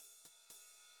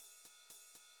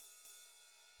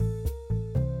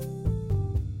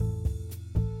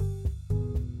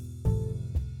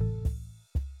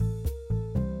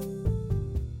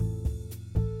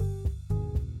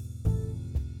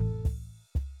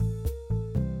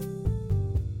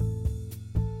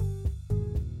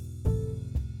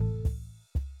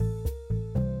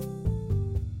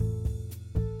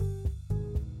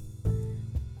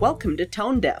Welcome to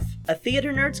Tone Deaf, a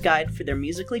theater nerd's guide for their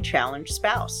musically challenged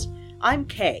spouse. I'm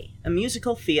Kay, a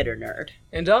musical theater nerd.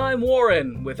 And I'm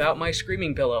Warren, without my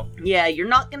screaming pillow. Yeah, you're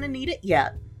not gonna need it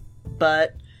yet,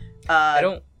 but I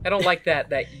don't like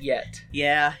that yet.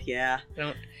 Yeah.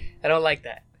 I don't like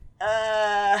that.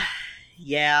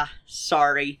 Yeah,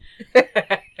 sorry.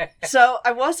 So,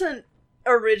 I wasn't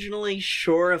originally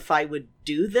sure if I would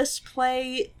do this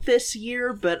play this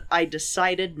year, but I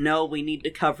decided no, we need to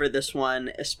cover this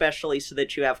one, especially so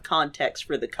that you have context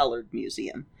for the Colored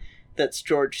Museum. That's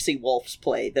George C. Wolfe's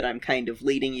play that I'm kind of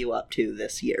leading you up to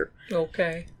this year.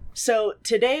 Okay. So,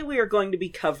 today we are going to be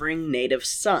covering Native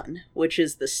Son, which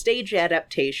is the stage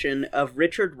adaptation of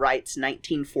Richard Wright's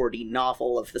 1940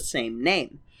 novel of the same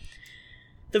name.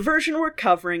 The version we're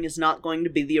covering is not going to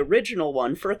be the original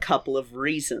one for a couple of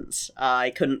reasons. I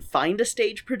couldn't find a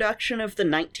stage production of the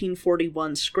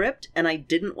 1941 script, and I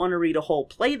didn't want to read a whole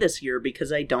play this year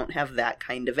because I don't have that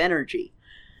kind of energy.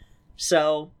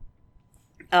 So,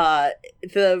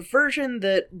 the version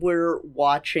that we're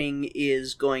watching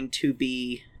is going to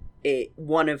be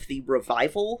one of the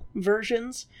revival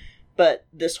versions, but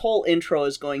this whole intro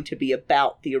is going to be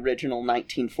about the original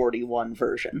 1941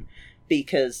 version,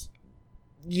 because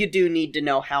you do need to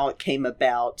know how it came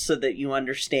about so that you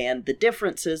understand the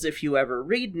differences if you ever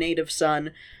read Native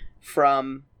Son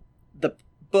from the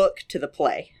book to the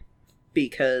play,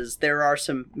 because there are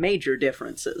some major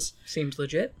differences. Seems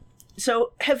legit.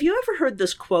 So, have you ever heard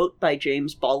this quote by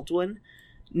James Baldwin?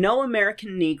 "No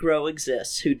American Negro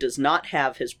exists who does not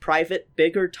have his private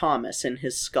Bigger Thomas in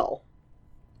his skull."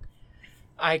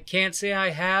 I can't say I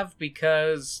have,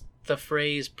 because the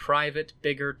phrase Private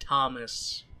Bigger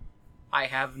Thomas, I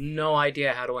have no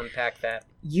idea how to unpack that.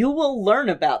 You will learn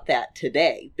about that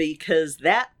today, because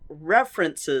that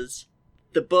references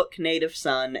the book Native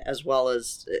Son as well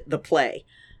as the play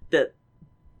that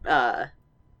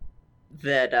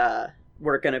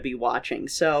we're going to be watching.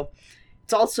 So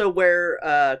it's also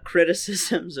where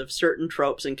criticisms of certain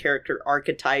tropes and character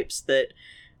archetypes that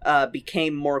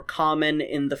became more common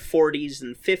in the 40s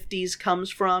and 50s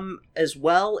comes from as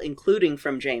well, including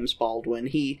from James Baldwin.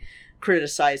 He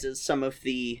criticizes some of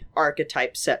the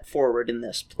archetypes set forward in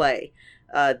this play.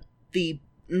 The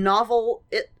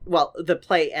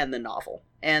play and the novel.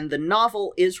 And the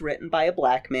novel is written by a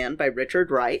black man, by Richard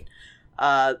Wright.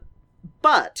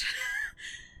 But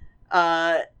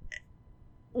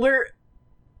we'll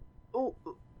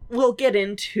get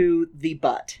into the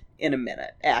but in a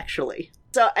minute, actually.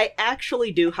 So I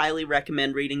actually do highly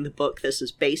recommend reading the book this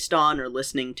is based on or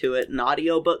listening to it in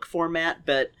audiobook format,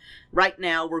 but right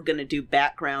now we're going to do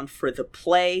background for the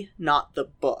play, not the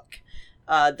book.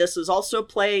 This is also a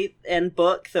play and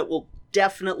book that will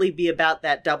definitely be about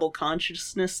that double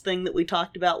consciousness thing that we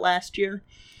talked about last year.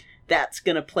 That's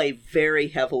going to play very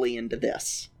heavily into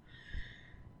this.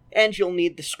 And you'll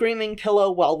need the screaming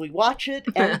pillow while we watch it,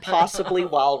 and possibly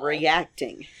while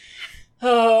reacting.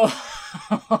 Oh.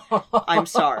 I'm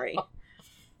sorry.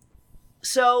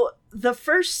 So, the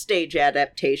first stage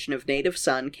adaptation of Native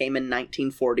Son came in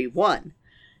 1941.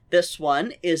 This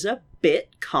one is a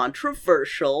bit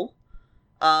controversial,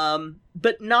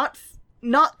 but not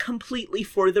completely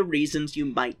for the reasons you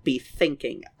might be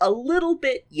thinking. A little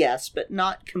bit, yes, but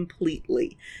not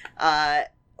completely.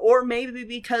 Or maybe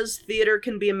because theater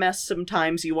can be a mess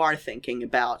sometimes, you are thinking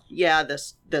about, yeah,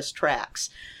 this tracks.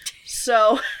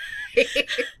 So,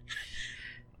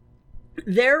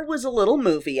 there was a little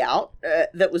movie out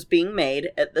that was being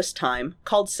made at this time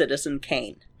called Citizen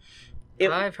Kane.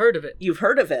 I've heard of it. You've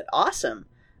heard of it. Awesome.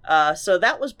 So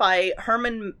that was by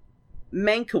Herman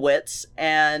Mankiewicz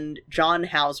and John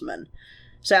Houseman.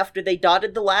 So after they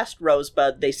dotted the last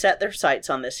rosebud, they set their sights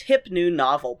on this hip new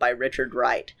novel by Richard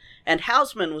Wright. And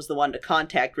Houseman was the one to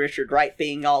contact Richard Wright,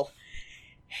 being all,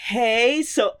 "Hey,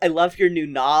 so I love your new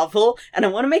novel, and I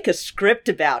want to make a script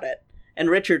about it." And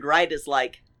Richard Wright is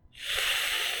like,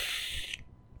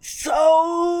 "So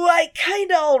I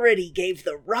kinda already gave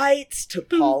the rights to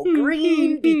Paul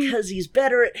Green because he's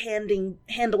better at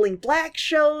handling black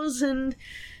shows, and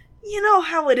you know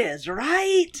how it is,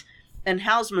 right?" And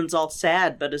Houseman's all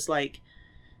sad, but is like,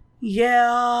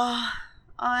 "Yeah,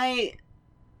 I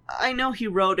know he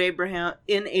wrote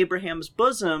Abraham's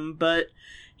Bosom, but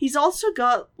he's also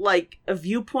got, like, a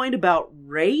viewpoint about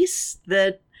race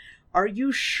that, are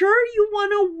you sure you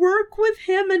want to work with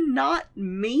him and not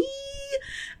me?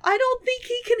 I don't think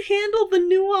he can handle the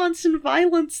nuance and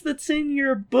violence that's in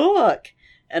your book."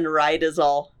 And Wright is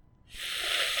all,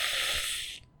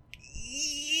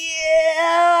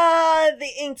 "Yeah,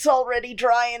 the ink's already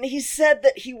dry, and he said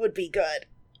that he would be good."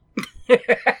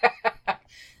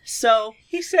 So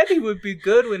He said he would be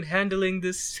good when handling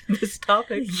this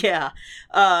topic. yeah,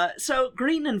 so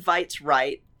Green invites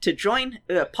Wright to join.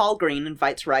 Paul Green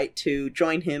invites Wright to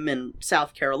join him in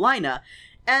South Carolina,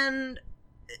 and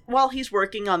while he's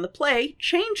working on the play,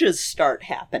 changes start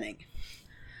happening.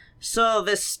 So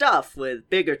this stuff with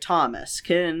Bigger Thomas,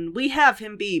 can we have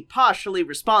him be partially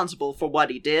responsible for what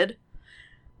he did?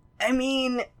 I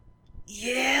mean,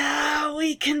 yeah,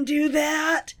 we can do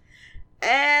that.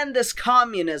 And this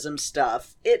communism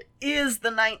stuff, it is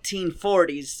the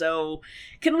 1940s, so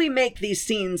can we make these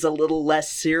scenes a little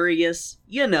less serious?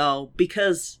 You know,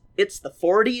 because it's the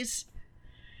 40s?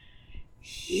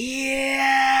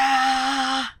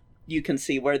 Yeah. You can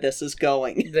see where this is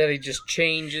going. That he just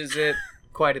changes it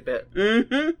quite a bit.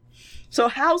 Mm-hmm. So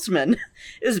Houseman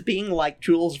is being like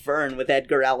Jules Verne with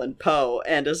Edgar Allan Poe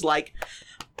and is like,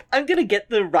 I'm gonna get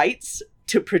the rights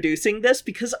to producing this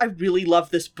because I really love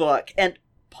this book. And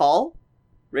Paul?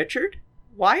 Richard?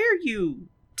 Why are you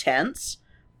tense?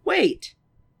 Wait.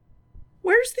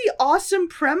 Where's the awesome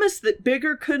premise that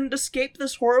Bigger couldn't escape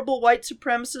this horrible white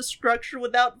supremacist structure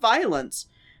without violence?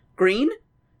 Green?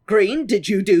 Green, did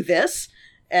you do this?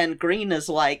 And Green is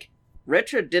like,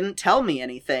 Richard didn't tell me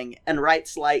anything. And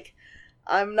Wright's like,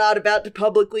 I'm not about to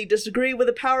publicly disagree with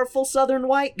a powerful Southern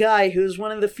white guy who's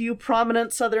one of the few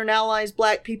prominent Southern allies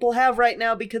black people have right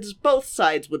now because both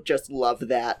sides would just love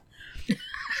that.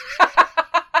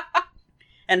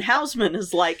 And Houseman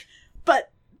is like,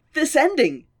 but this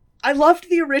ending, I loved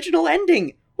the original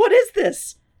ending. What is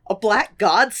this? A black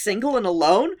god single and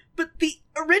alone? But the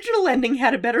original ending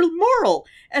had a better moral.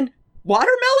 And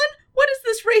watermelon? What is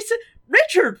this race?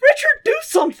 Richard, do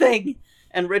something!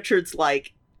 And Richard's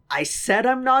like, I said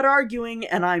I'm not arguing,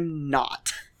 and I'm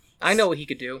not. I know what he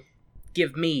could do.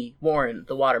 Give me, Warren,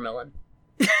 the watermelon.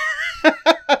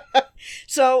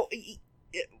 So,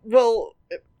 well,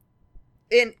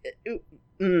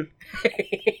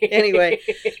 anyway.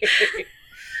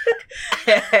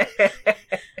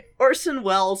 Orson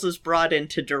Welles is brought in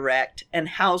to direct, and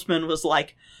Houseman was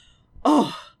like,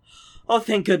 oh,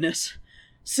 thank goodness.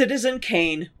 Citizen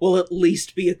Kane will at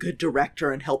least be a good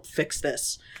director and help fix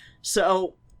this.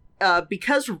 So,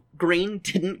 because Green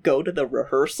didn't go to the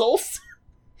rehearsals,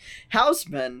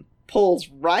 Houseman pulls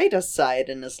Wright aside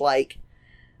and is like,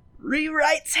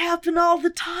 rewrites happen all the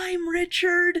time,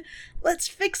 Richard. Let's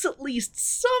fix at least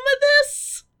some of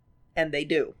this. And they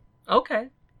do. Okay.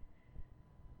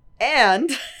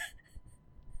 And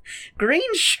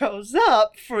Green shows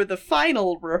up for the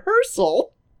final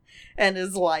rehearsal and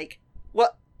is like,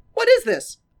 What is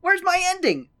this? Where's my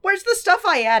ending? Where's the stuff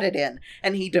I added in?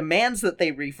 And he demands that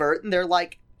they revert, and they're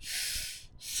like,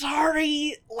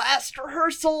 sorry, last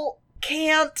rehearsal,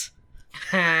 can't.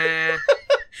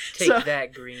 Take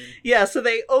that, Green. Yeah, so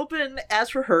they open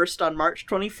as rehearsed on March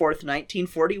 24th,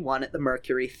 1941 at the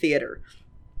Mercury Theater.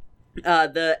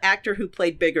 The actor who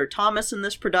played Bigger Thomas in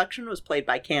this production was played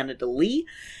by Canada Lee.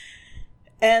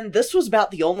 And this was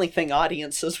about the only thing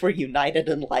audiences were united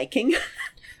in liking.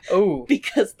 Oh.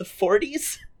 Because the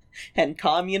 40s and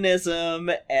communism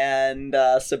and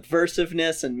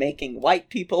subversiveness and making white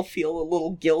people feel a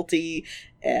little guilty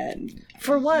and...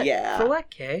 For what? Yeah. For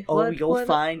what, Kay? Oh, you'll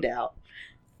find out.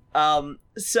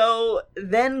 So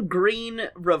then Green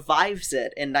revives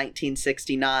it in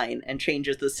 1969 and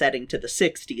changes the setting to the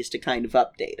 60s to kind of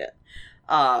update it.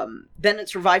 Then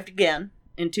it's revived again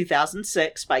in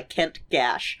 2006 by Kent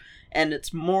Gash, and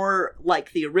it's more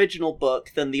like the original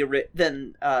book than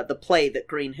the play that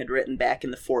Green had written back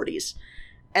in the 40s.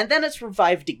 And then it's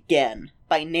revived again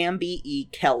by Nambi E.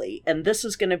 Kelly, and this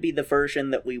is going to be the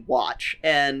version that we watch,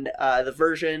 and the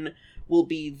version will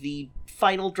be the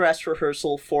final dress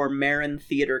rehearsal for Marin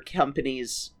Theater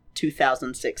Company's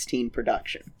 2016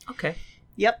 production. Okay.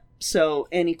 Yep. So,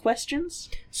 any questions?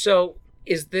 So,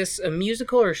 is this a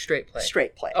musical or a straight play?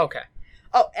 Straight play. Okay.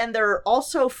 Oh, and there are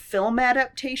also film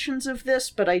adaptations of this,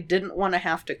 but I didn't want to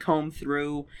have to comb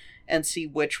through and see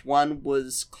which one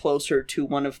was closer to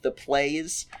one of the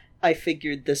plays. I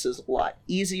figured this is a lot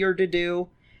easier to do.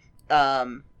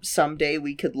 Someday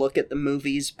we could look at the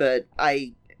movies, but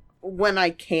when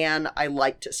I can, I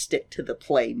like to stick to the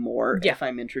play more if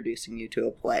I'm introducing you to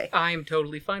a play. I'm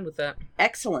totally fine with that.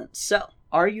 Excellent. So,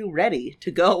 are you ready to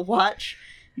go watch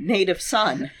Native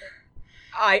Son?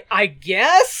 I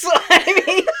guess? I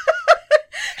mean,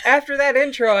 after that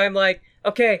intro, I'm like,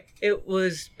 okay, it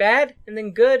was bad, and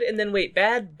then good, and then wait,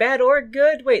 bad or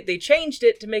good? Wait, they changed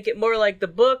it to make it more like the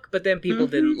book, but then people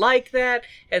didn't like that,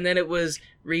 and then it was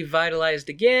revitalized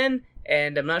again,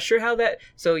 and I'm not sure how that...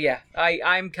 So yeah,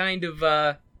 I'm kind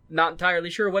of not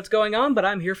entirely sure what's going on, but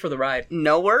I'm here for the ride.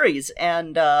 No worries.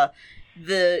 And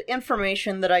the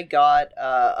information that I got,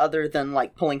 other than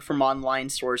like pulling from online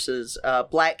sources,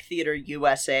 Black Theater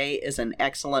USA is an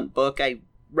excellent book. I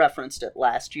referenced it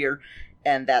last year,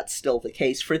 and that's still the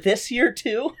case for this year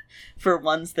too, for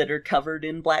ones that are covered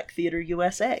in Black Theater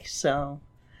USA. So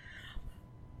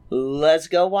let's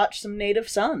go watch some Native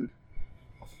Son.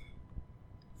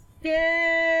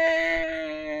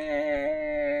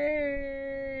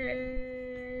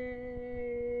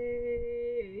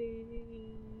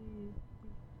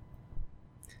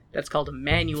 That's called a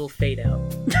manual fade out.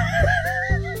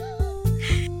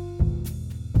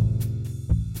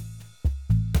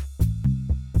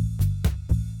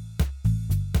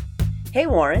 Hey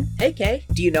Warren. Hey Kay,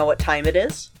 Do you know what time it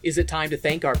is? is it time to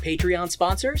thank our Patreon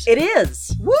sponsors? It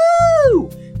is! Woo!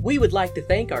 We would like to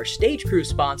thank our stage crew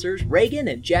sponsors, Reagan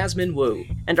and Jasmine Wu.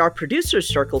 And our Producer's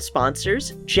Circle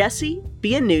sponsors, Jesse,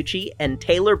 Bianucci, and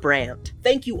Taylor Brandt.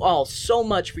 Thank you all so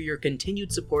much for your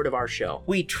continued support of our show.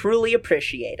 We truly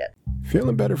appreciate it.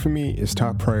 Feeling better for me is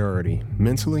top priority,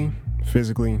 mentally,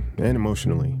 physically, and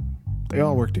emotionally. They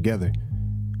all work together.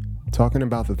 Talking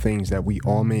about the things that we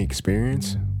all may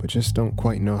experience, but just don't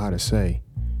quite know how to say,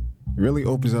 it really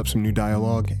opens up some new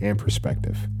dialogue and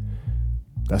perspective.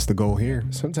 That's the goal here.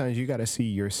 Sometimes you gotta see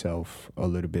yourself a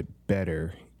little bit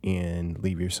better and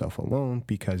leave yourself alone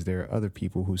because there are other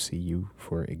people who see you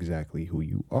for exactly who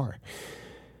you are.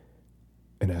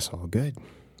 And that's all good.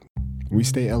 We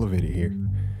stay elevated here.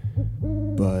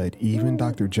 But even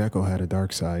Dr. Jekyll had a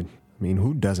dark side. I mean,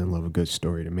 who doesn't love a good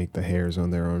story to make the hairs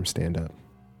on their arms stand up?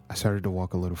 I started to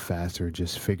walk a little faster,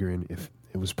 just figuring if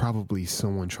it was probably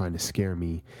someone trying to scare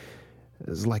me. It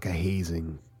was like a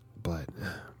hazing, but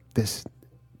this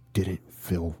didn't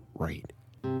feel right.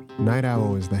 Night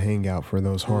Owl is the hangout for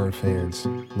those horror fans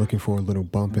looking for a little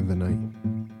bump in the night.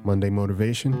 Monday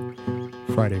motivation,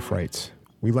 Friday frights.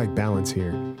 We like balance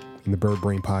here, and the Bird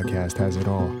Brain Podcast has it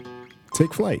all.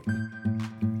 Take flight.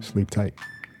 Sleep tight.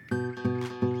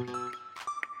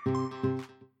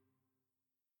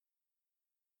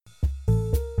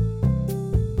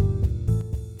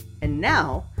 And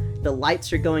now, the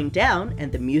lights are going down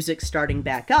and the music's starting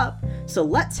back up, so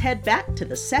let's head back to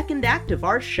the second act of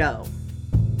our show.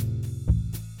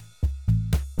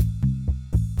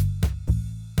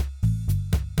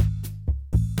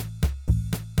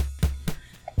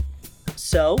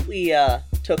 So, we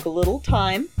took a little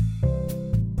time,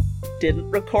 didn't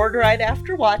record right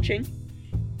after watching.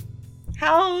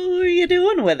 How are you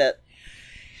doing with it?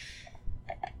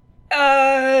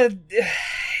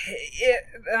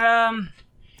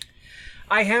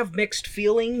 I have mixed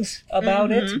feelings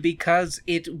about it because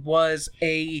it was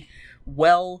a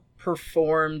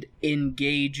well-performed,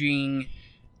 engaging,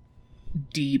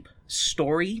 deep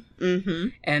story. Mm-hmm.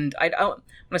 And when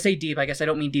I say deep, I guess I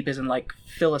don't mean deep as in like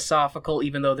philosophical,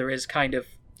 even though there is kind of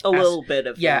A little bit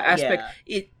of that, aspect.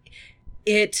 yeah.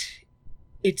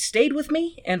 It stayed with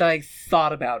me, and I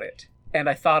thought about it,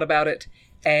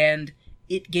 and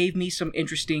it gave me some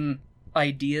interesting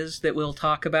ideas that we'll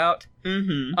talk about.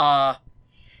 Mm-hmm.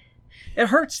 It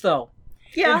hurts though.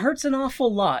 Yeah. It hurts an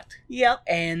awful lot. Yep.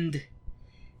 And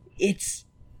it's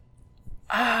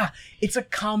a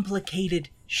complicated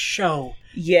show.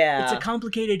 Yeah. It's a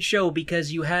complicated show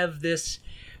because you have this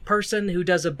person who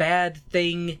does a bad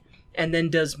thing and then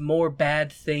does more bad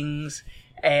things,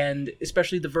 and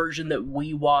especially the version that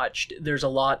we watched, there's a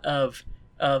lot of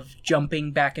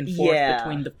jumping back and forth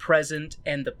between the present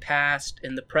and the past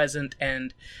and the present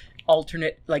and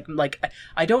alternate like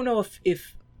I don't know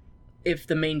if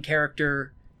the main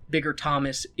character, Bigger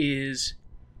Thomas, is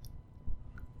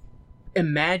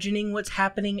imagining what's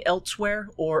happening elsewhere,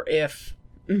 or if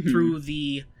through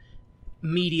the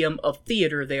medium of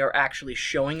theater they are actually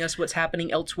showing us what's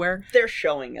happening elsewhere. They're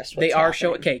showing us what's They are happening.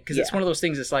 showing, okay, because it's one of those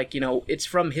things, it's like, it's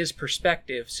from his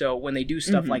perspective, so when they do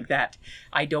stuff like that,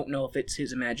 I don't know if it's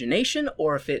his imagination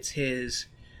or if it's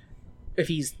if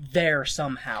he's there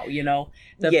somehow,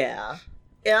 Yeah.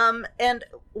 And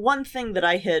one thing that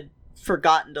I had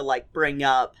forgotten to bring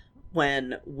up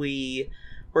when we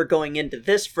were going into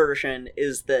this version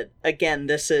is that, again,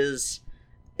 this is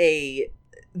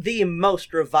the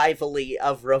most revival-y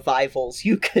of revivals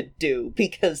you could do,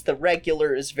 because the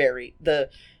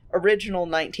original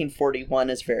 1941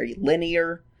 is very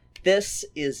linear. This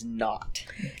is not.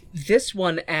 This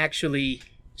one actually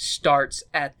starts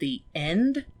at the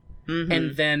end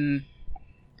and then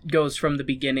goes from the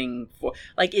beginning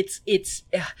it's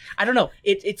I don't know,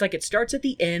 it's like it starts at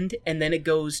the end and then it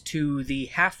goes to the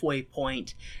halfway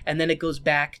point and then it goes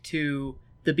back to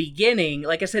the beginning.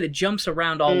 Like I said, it jumps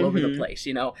around all over the place,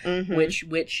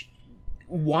 which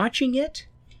watching it,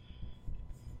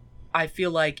 I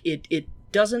feel like it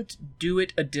doesn't do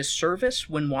it a disservice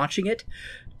when watching it.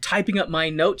 Typing up my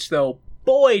notes, though,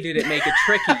 boy, did it make it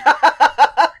tricky.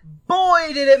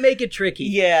 Boy, did it make it tricky.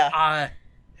 Yeah.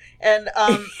 And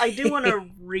I do want to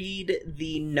read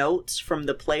the notes from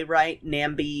the playwright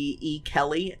Nambi E.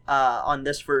 Kelly on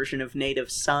this version of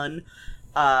Native Son.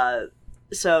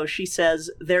 So she says,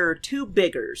 there are two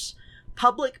biggers,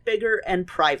 public bigger and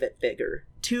private bigger,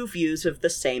 two views of the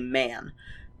same man.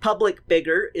 Public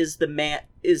bigger is the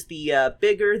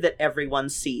bigger that everyone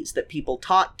sees, that people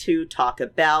talk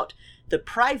about. The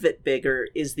private bigger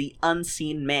is the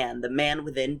unseen man, the man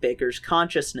within Bigger's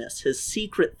consciousness, his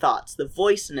secret thoughts, the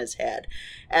voice in his head.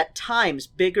 At times,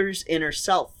 Bigger's inner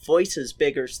self voices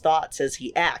Bigger's thoughts as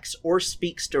he acts or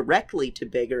speaks directly to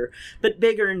Bigger, but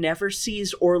Bigger never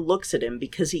sees or looks at him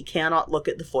because he cannot look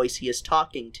at the voice he is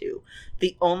talking to.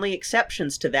 The only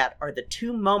exceptions to that are the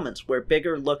two moments where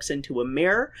Bigger looks into a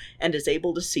mirror and is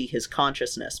able to see his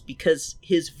consciousness, because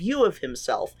his view of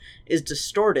himself is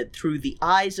distorted through the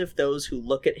eyes of those who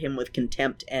look at him with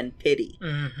contempt and pity.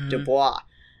 Mm-hmm. Du Bois.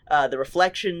 The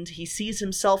reflection he sees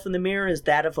himself in the mirror is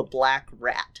that of a black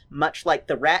rat, much like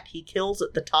the rat he kills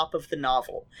at the top of the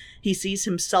novel. He sees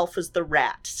himself as the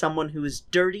rat, someone who is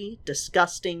dirty,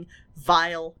 disgusting,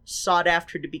 vile, sought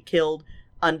after to be killed,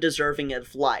 undeserving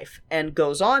of life, and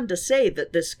goes on to say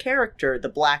that this character, the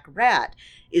black rat,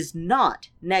 is not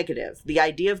negative. The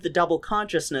idea of the double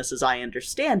consciousness, as I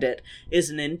understand it, is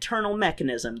an internal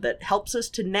mechanism that helps us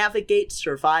to navigate,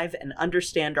 survive, and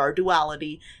understand our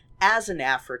duality as an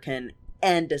African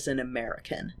and as an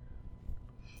American.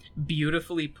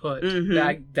 Beautifully put.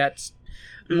 Mm-hmm. That's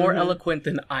more eloquent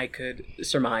than I could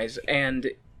surmise,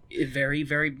 and very,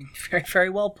 very, very, very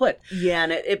well put. Yeah,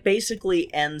 and it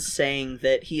basically ends saying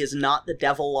that he is not the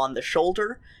devil on the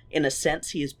shoulder. In a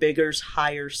sense, he is Bigger's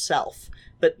higher self.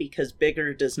 But because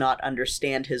Bigger does not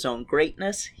understand his own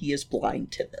greatness, he is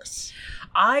blind to this.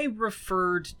 I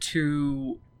referred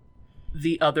to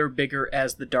the other Bigger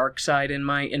as the dark side in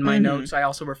my notes. I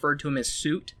also referred to him as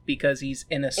Suit because he's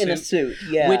in a suit. In a suit,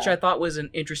 yeah. Which I thought was an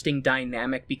interesting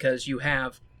dynamic because you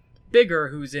have Bigger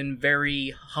who's in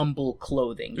very humble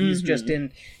clothing. He's just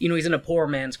in, he's in a poor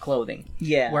man's clothing.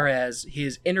 Yeah. Whereas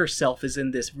his inner self is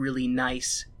in this really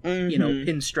nice,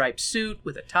 pinstripe suit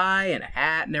with a tie and a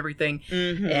hat and everything.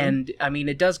 And, I mean,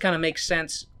 it does kind of make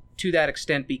sense to that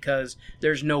extent because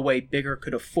there's no way Bigger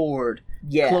could afford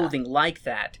clothing like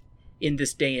that in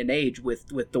this day and age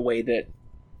with the way that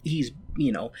he's,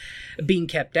 being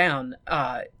kept down.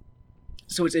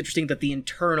 So it's interesting that the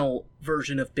internal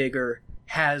version of Bigger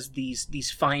has these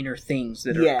finer things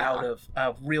that are out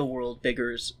of real world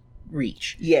Bigger's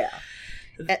reach. Yeah.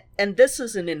 And this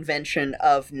is an invention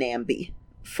of Nambi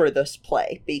for this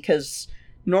play, because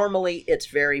normally it's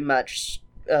very much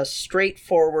a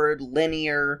straightforward,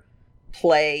 linear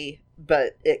play,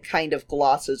 but it kind of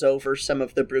glosses over some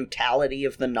of the brutality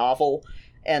of the novel.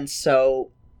 And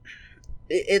so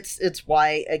it's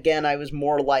why, again, I was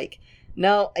more like,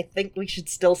 no, I think we should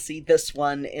still see this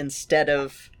one instead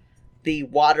of the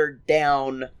watered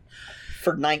down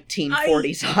for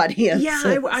 1940s audience. Yeah,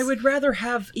 I would rather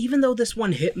have, even though this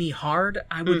one hit me hard,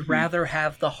 I would rather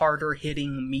have the harder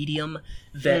hitting medium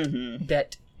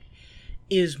that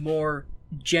is more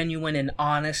genuine and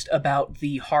honest about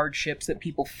the hardships that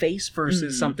people face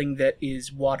versus something that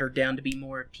is watered down to be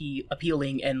more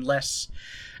appealing and less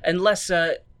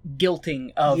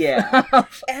guilting of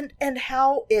and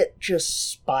how it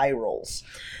just spirals.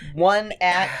 One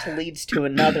act leads to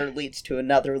another, leads to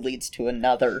another, leads to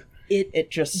another. It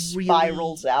just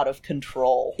spirals out of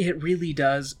control. It really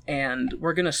does, and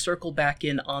we're gonna circle back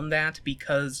in on that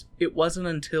because it wasn't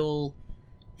until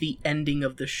the ending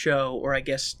of the show, or I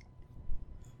guess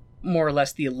more or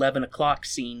less the 11 o'clock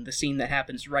scene, the scene that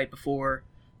happens right before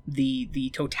the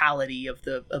totality of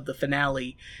the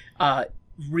finale,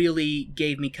 really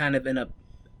gave me kind of an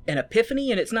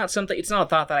epiphany. And it's not a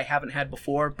thought that I haven't had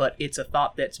before, but it's a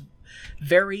thought that's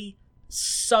very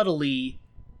subtly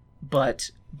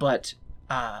but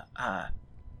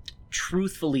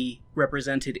truthfully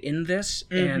represented in this.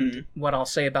 And what I'll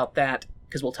say about that,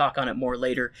 because we'll talk on it more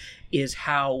later, is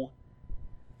how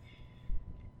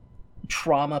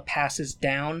trauma passes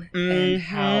down and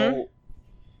how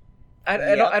I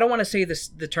don't want to say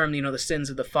the term, the sins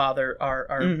of the father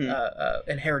are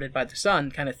inherited by the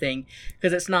son kind of thing,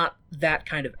 because it's not that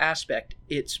kind of aspect.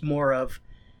 It's more of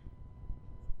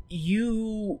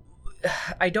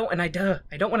I don't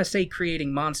want to say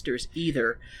creating monsters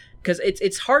either, because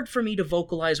it's hard for me to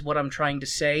vocalize what I'm trying to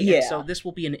say, and so this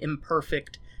will be an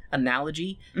imperfect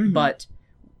analogy, but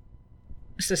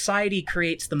society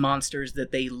creates the monsters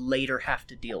that they later have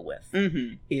to deal with,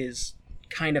 is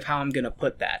kind of how I'm going to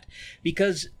put that.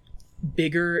 Because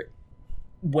Bigger,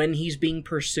 when he's being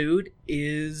pursued,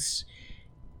 is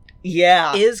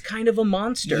kind of a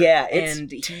monster. Yeah,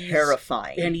 it's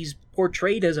terrifying. And he's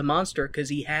portrayed as a monster because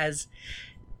he has,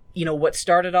 what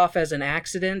started off as an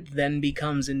accident, then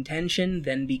becomes intention,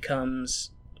 then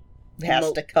becomes...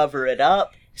 Has to cover it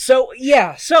up. So,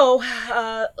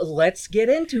 let's get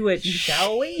into it,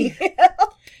 shall we?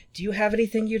 Do you have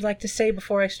anything you'd like to say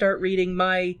before I start reading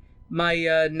my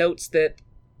notes that...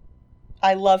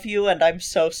 I love you and I'm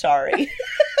so sorry.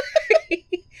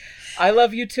 I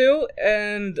love you too,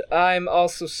 and I'm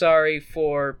also sorry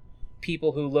for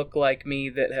people who look like me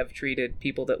that have treated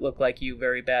people that look like you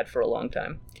very bad for a long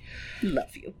time.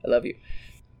 Love you. I love you.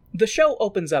 The show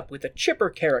opens up with a chipper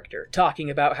character talking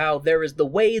about how there is the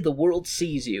way the world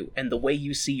sees you and the way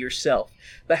you see yourself,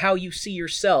 but how you see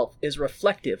yourself is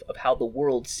reflective of how the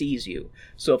world sees you.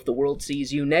 So if the world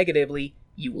sees you negatively,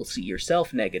 you will see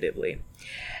yourself negatively.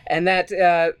 And that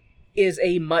is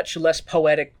a much less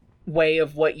poetic way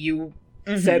of what you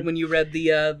said when you read the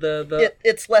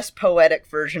It's less poetic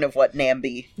version of what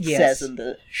Nambi says in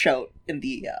the show, in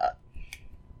the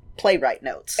playwright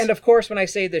notes. And of course, when I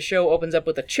say the show opens up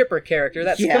with a chipper character,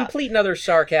 that's complete and utter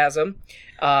sarcasm.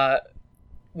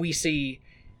 We see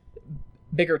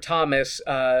Bigger Thomas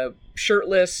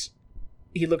shirtless.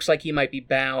 He looks like he might be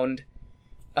bound,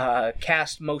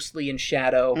 cast mostly in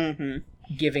shadow,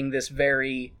 giving this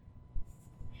very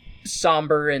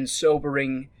somber and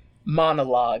sobering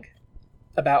monologue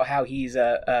about how he's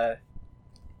a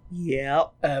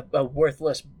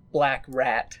worthless black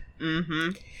rat.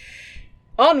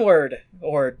 Onward,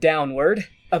 or downward,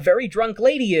 a very drunk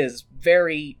lady is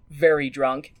very, very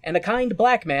drunk, and a kind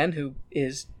black man, who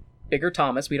is Bigger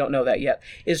Thomas, we don't know that yet,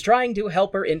 is trying to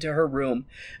help her into her room.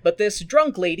 But this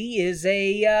drunk lady is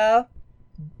a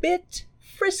bit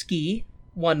frisky,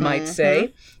 one might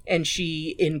say, and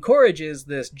she encourages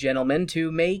this gentleman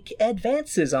to make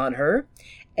advances on her,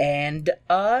 and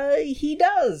he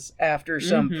does, after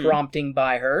some prompting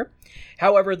by her.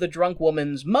 However, the drunk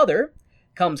woman's mother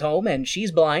comes home, and she's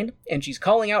blind, and she's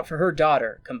calling out for her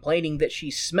daughter, complaining that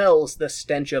she smells the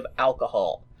stench of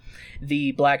alcohol.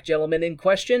 The black gentleman in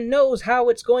question knows how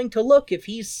it's going to look if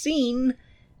he's seen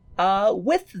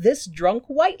with this drunk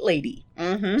white lady.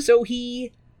 So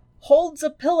he holds a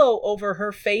pillow over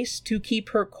her face to keep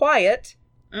her quiet,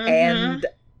 and,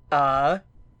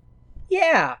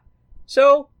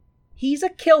 so he's a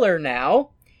killer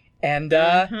now, and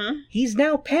he's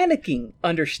now panicking,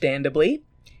 understandably.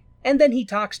 And then he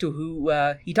talks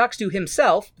to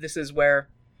himself. This is where,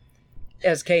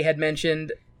 as Kay had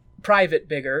mentioned, Private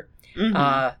Bigger.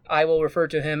 I will refer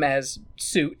to him as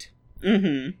Suit.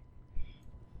 And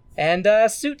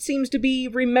Suit seems to be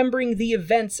remembering the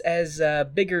events as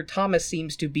Bigger Thomas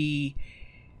seems to be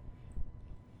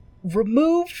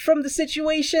removed from the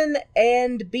situation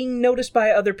and being noticed by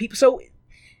other people. So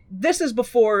this is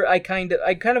before I kind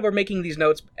of were making these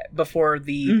notes before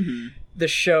the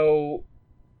show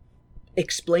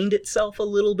explained itself a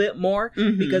little bit more,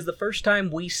 because the first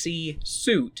time we see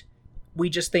Suit, we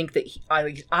just think that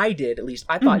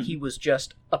I thought he was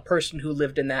just a person who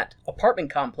lived in that apartment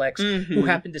complex who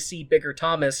happened to see Bigger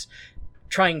Thomas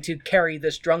trying to carry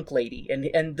this drunk lady, and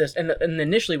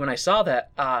initially when I saw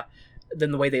that,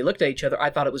 then the way they looked at each other, I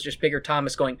thought it was just Bigger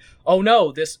Thomas going, "Oh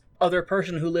no, this other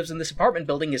person who lives in this apartment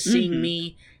building is seeing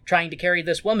me trying to carry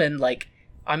this woman, like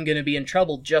I'm gonna be in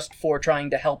trouble just for trying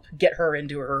to help get her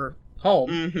into her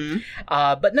home."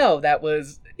 But no, that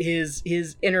was his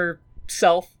inner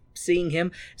self seeing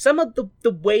him. Some of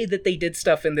the way that they did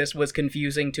stuff in this was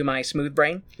confusing to my smooth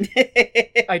brain.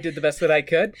 I did the best that I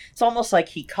could. It's almost like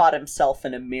he caught himself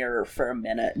in a mirror for a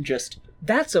minute and just...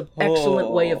 That's an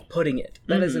excellent way of putting it.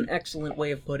 That is an excellent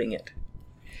way of putting it.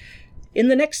 In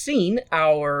the next scene,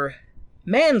 our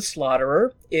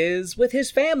manslaughterer is with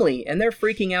his family, and they're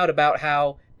freaking out about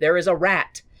how there is a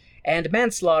rat. And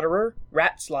manslaughterer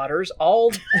rat slaughters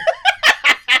all...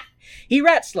 He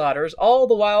rat slaughters, all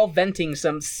the while venting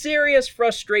some serious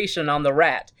frustration on the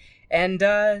rat. And,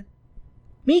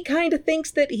 me kinda thinks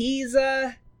that he's,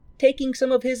 taking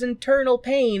some of his internal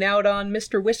pain out on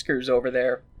Mr. Whiskers over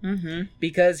there.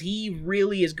 Because he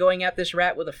really is going at this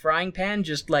rat with a frying pan,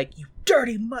 just like, "You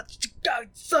dirty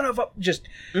son of a... Just,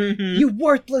 you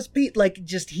worthless Pete." Like,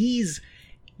 just, he's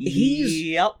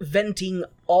venting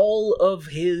all of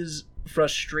his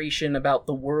frustration about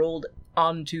the world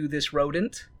onto this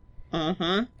rodent.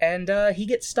 And he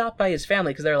gets stopped by his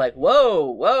family because they're like,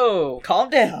 whoa. Calm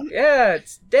down. Yeah,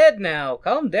 it's dead now.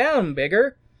 Calm down,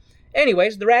 Bigger.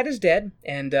 Anyways, the rat is dead,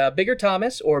 and Bigger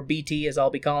Thomas, or BT as I'll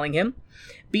be calling him,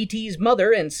 BT's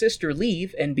mother and sister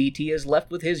leave, and BT is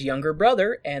left with his younger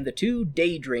brother, and the two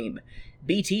daydream.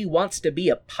 BT wants to be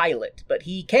a pilot, but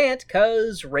he can't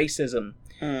 'cause racism.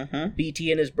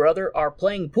 BT and his brother are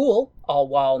playing pool, all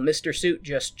while Mr. Suit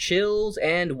just chills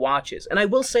and watches. And I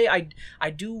will say, I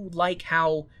do like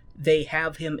how they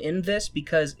have him in this,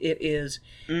 because it is,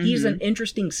 he's an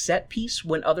interesting set piece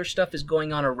when other stuff is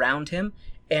going on around him,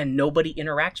 and nobody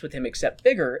interacts with him except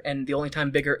Bigger, and the only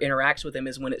time Bigger interacts with him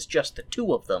is when it's just the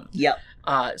two of them. Yep.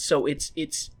 So it's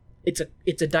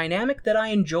a dynamic that I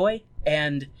enjoy,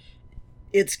 and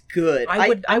it's good. I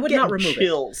would not remove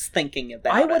chills thinking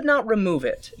about it. it. I would not remove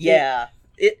it. Yeah.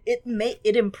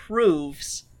 It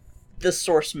improves the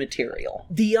source material.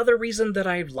 The other reason that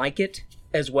I like it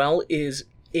as well is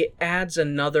it adds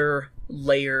another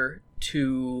layer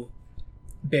to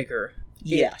Bigger.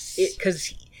 Yes.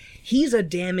 Because he's a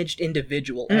damaged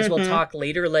individual, as we'll talk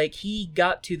later. Like, he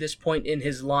got to this point in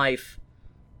his life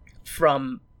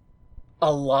from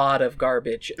a lot of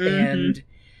garbage, and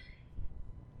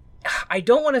I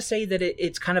don't want to say that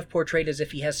it's kind of portrayed as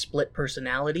if he has split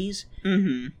personalities,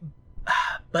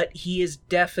 but he is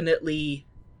definitely...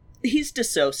 He's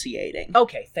dissociating.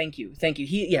 Okay, thank you.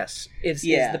 Is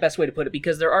the best way to put it,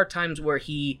 because there are times where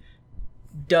he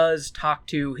does talk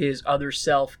to his other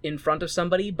self in front of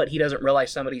somebody, but he doesn't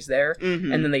realize somebody's there,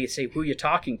 and then they say, "Who are you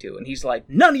talking to?" And he's like,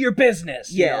 "None of your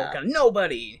business." You know, kind of,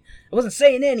 nobody. I wasn't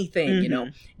saying anything. You know,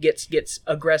 gets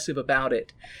aggressive about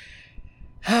it.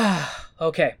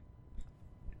 Okay.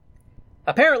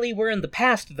 Apparently, we're in the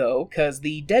past though, because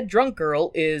the dead drunk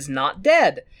girl is not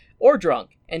dead or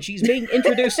drunk, and she's being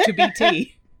introduced to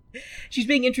BT. She's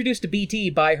being introduced to BT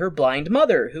by her blind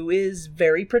mother, who is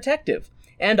very protective.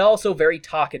 And also very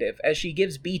talkative, as she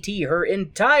gives BT her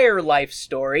entire life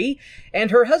story, and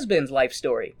her husband's life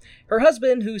story. Her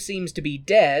husband, who seems to be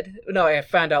dead... No, I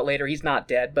found out later he's not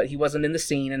dead, but he wasn't in the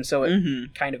scene, and so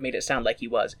it kind of made it sound like he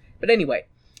was. But anyway,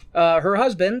 her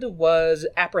husband was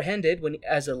apprehended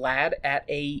as a lad at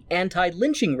a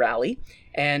anti-lynching rally,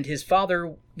 and his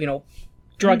father,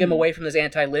 drug him away from this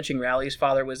anti-lynching rally. His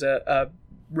father was a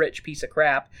rich piece of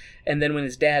crap, and then when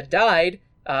his dad died...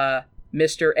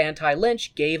 Mr.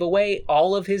 Anti-Lynch gave away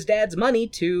all of his dad's money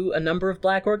to a number of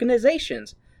black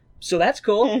organizations. So that's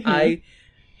cool. Hey,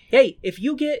 if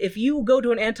you go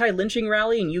to an anti-lynching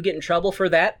rally and you get in trouble for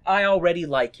that, I already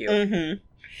like you.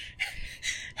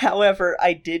 However,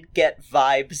 I did get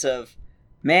vibes of,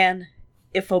 man,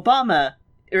 if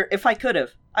I could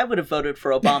have, I would have voted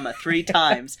for Obama 3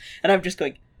 times. And I'm just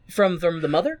going... From the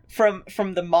mother? From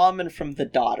the mom and from the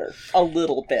daughter. A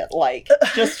little bit. Like,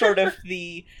 just sort of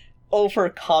the...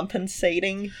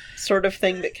 overcompensating sort of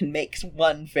thing that can make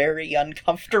one very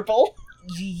uncomfortable.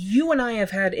 You and I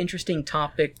have had interesting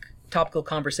topical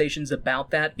conversations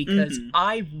about that, because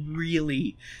I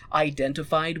really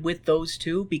identified with those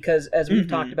two, because as we've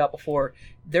talked about before,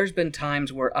 there's been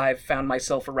times where I've found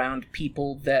myself around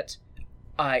people that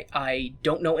I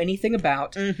don't know anything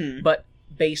about, but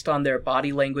based on their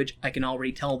body language, I can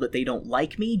already tell that they don't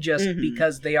like me, just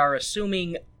because they are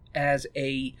assuming as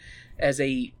a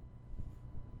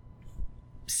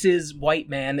cis white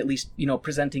man, at least,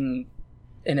 presenting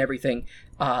and everything,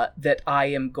 that I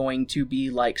am going to be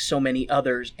like so many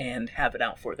others and have it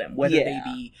out for them, whether they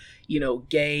be,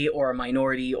 gay or a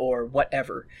minority or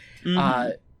whatever.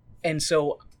 And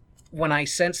so when I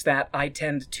sense that, I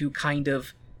tend to kind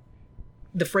of,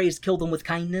 the phrase "kill them with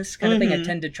kindness" kind of thing, I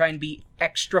tend to try and be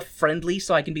extra friendly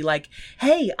so I can be like,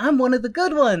 "Hey, I'm one of the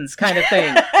good ones," kind of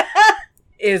thing.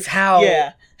 Is how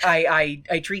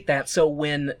I treat that. So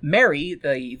when Mary,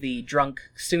 the drunk,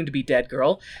 soon-to-be dead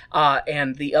girl,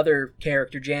 and the other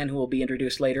character, Jan, who will be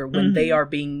introduced later, when they are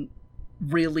being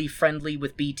really friendly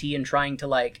with BT and trying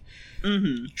to,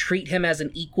 treat him as an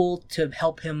equal to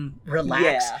help him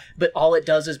relax, but all it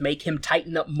does is make him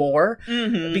tighten up more,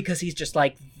 because he's just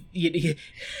like...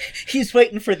 he's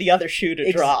waiting for the other shoe to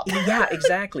drop. Yeah,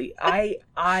 exactly.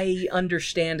 I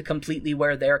understand completely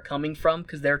where they're coming from,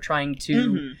 because they're trying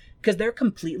to... Because they're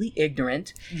completely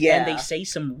ignorant, and they say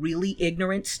some really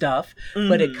ignorant stuff,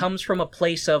 but it comes from a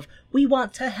place of, we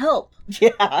want to help.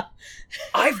 Yeah.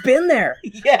 I've been there.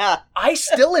 Yeah. I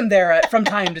still am there from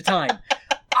time to time.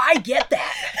 I get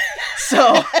that.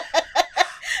 So...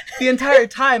 the entire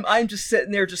time, I'm just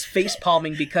sitting there just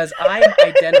face-palming, because I'm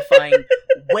identifying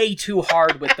way too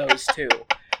hard with those two.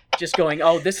 Just going,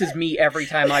 oh, this is me every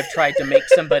time I've tried to make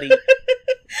somebody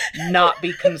not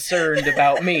be concerned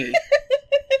about me.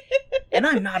 And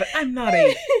I'm not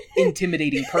a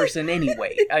intimidating person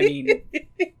anyway. I mean,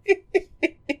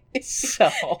 so...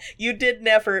 You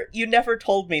never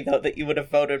told me, though, that you would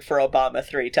have voted for Obama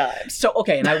 3 times. So,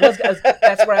 okay, and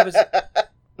that's where I was...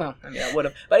 Well, I mean, I would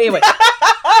have. But anyway.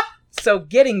 So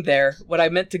getting there, what I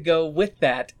meant to go with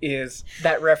that is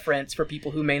that reference for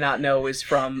people who may not know is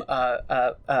from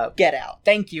Get Out.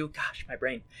 Thank you. Gosh, my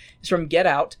brain. It's from Get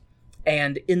Out.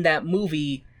 And in that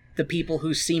movie, the people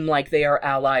who seem like they are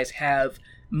allies have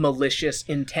malicious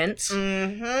intents.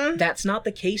 Mm-hmm. That's not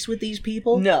the case with these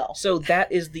people. No. So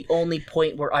that is the only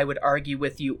point where I would argue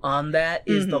with you on that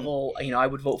is the whole, I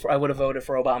would have voted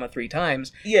for Obama 3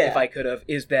 times if I could have,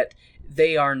 is that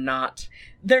they are not...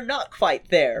 They're not quite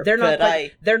there. They're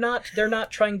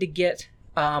not trying to get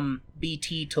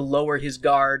BT to lower his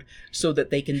guard so that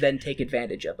they can then take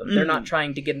advantage of him. Mm-hmm. They're not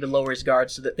trying to get him to lower his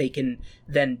guard so that they can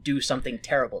then do something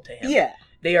terrible to him. Yeah.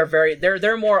 They are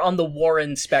they're more on the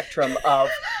Warren spectrum of,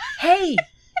 hey,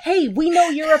 we know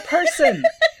you're a person.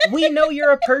 We know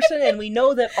you're a person, and we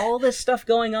know that all this stuff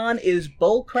going on is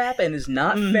bullcrap and is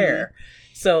not fair.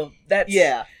 So that's...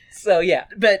 Yeah. So, yeah.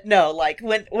 But no, like,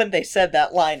 when they said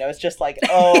that line, I was just like,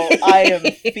 oh, I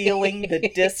am feeling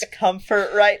the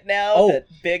discomfort right now that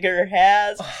Bigger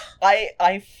has.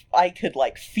 I could,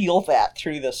 like, feel that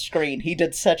through the screen. He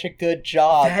did such a good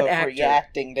job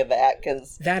reacting to that,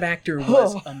 because... That actor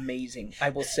was amazing, I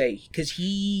will say, because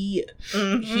he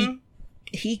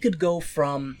could go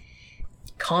from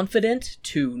confident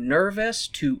to nervous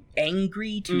to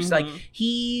angry to, like,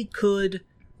 he could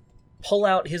pull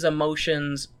out his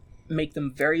emotions, make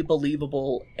them very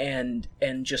believable, and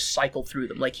just cycle through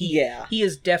them. Like he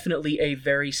is definitely a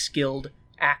very skilled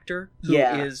actor who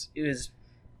is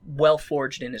well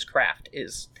forged in his craft,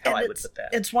 is how I would put that.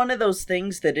 It's one of those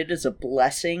things that it is a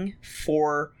blessing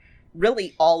for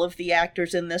really all of the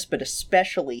actors in this, but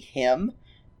especially him,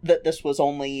 that this was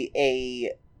only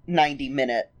a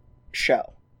 90-minute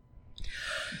show.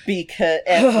 Because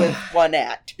with one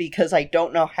act, because I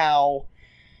don't know how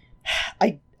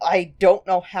I don't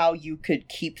know how you could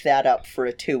keep that up for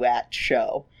a 2-act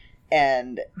show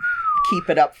and keep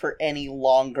it up for any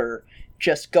longer,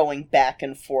 just going back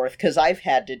and forth. Because I've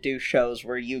had to do shows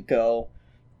where you go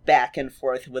back and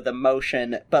forth with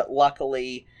emotion, but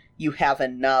luckily you have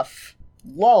enough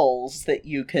lulls that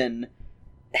you can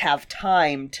have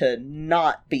time to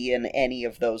not be in any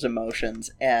of those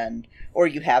emotions, or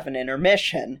you have an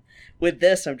intermission. With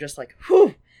this, I'm just like,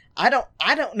 whew. I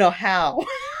don't know how.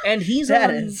 And he's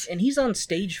on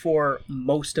stage for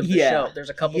most of the show. There's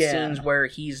a couple scenes where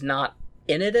he's not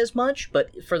in it as much,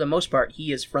 but for the most part,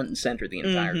 he is front and center the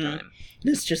entire time.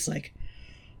 It's just like,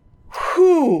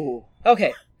 whew.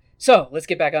 Okay, so let's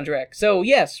get back on track. So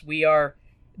yes, we are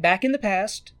back in the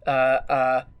past.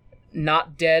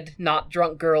 Not dead, not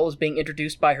drunk girl is being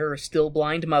introduced by her still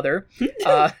blind mother,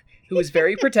 who is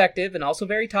very protective and also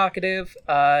very talkative.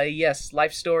 Yes,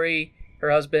 life story. Her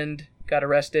husband got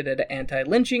arrested at an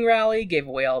anti-lynching rally, gave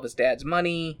away all of his dad's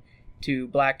money to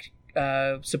black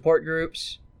support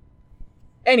groups.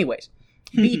 Anyways,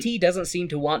 BT doesn't seem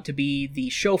to want to be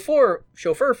the chauffeur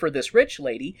for this rich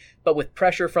lady, but with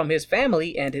pressure from his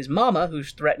family and his mama,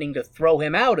 who's threatening to throw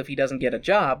him out if he doesn't get a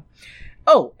job.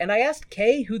 Oh, and I asked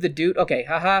Kay who the dude... Okay,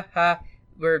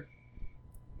 we're...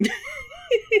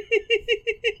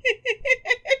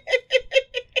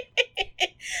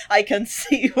 I can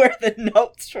see where the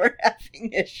notes were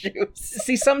having issues.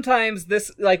 See, sometimes this,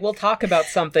 like, we'll talk about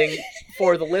something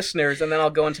for the listeners, and then I'll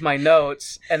go into my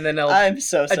notes, and then I'm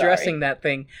so sorry. Addressing that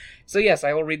thing. So yes,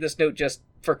 I will read this note just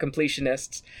for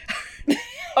completionists.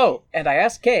 Oh, and I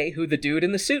asked Kay who the dude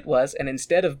in the suit was, and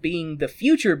instead of being the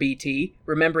future BT,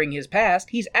 remembering his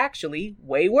past, he's actually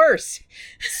way worse.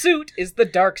 Suit is the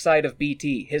dark side of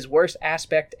BT, his worst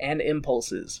aspect and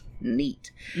impulses.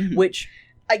 Neat. Which...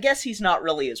 I guess he's not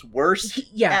really his worst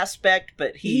aspect,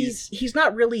 but he's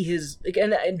not really his...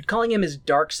 And calling him his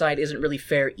dark side isn't really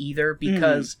fair either,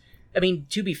 because, I mean,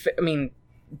 to be fair,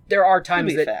 there are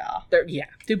times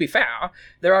to be fair,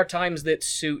 there are times that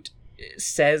Suit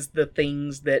says the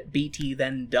things that BT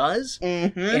then does,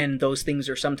 and those things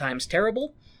are sometimes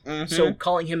terrible. So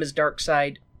calling him his dark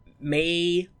side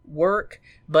may work,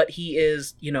 but he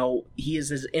is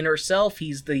his inner self.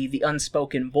 He's the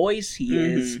unspoken voice. He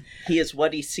is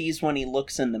what he sees when he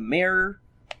looks in the mirror.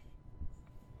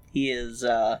 He is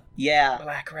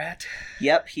Black Rat.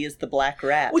 Yep, he is the Black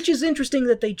Rat. Which is interesting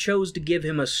that they chose to give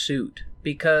him a suit,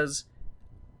 because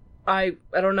I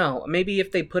don't know, maybe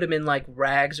if they put him in like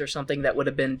rags or something, that would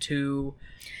have been too...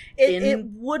 It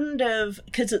wouldn't have,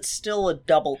 because it's still a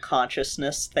double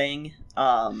consciousness thing,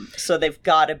 so they've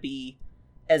got to be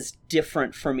as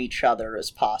different from each other as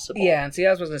possible. Yeah, and see, I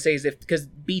was going to say, is because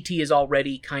BT is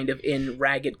already kind of in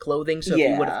ragged clothing, so if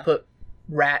you would have put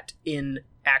Rat in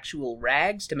actual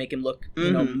rags to make him look,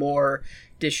 more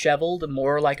disheveled,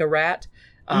 more like a rat,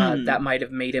 That might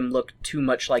have made him look too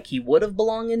much like he would have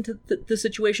belonged into the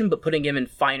situation, but putting him in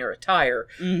finer attire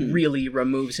really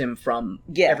removes him from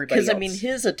everybody else. Because, I mean,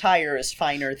 his attire is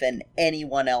finer than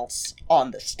anyone else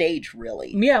on the stage,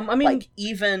 really. Yeah, I mean... Like,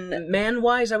 even...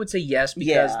 Man-wise, I would say yes,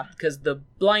 because the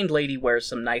blind lady wears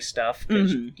some nice stuff,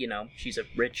 because, you know, she's a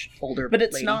rich, older But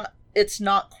lady. it's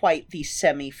not quite the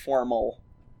semi-formal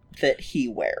that he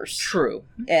wears. True.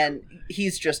 And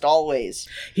he's just always...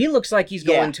 He looks like he's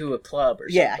going to a club or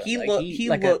something. Yeah, he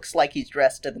looks like he's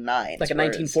dressed to the nines. Like a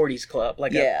 1940s club.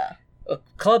 Like a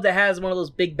club that has one of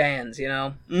those big bands, you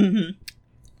know? Mm-hmm.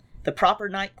 The proper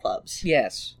nightclubs.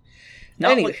 Yes.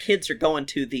 Not what kids are going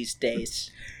to these days.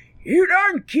 You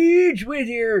darn kids with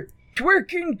your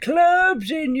twerking clubs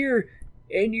and your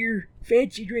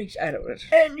fancy drinks. I don't know.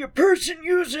 And your person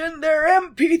using their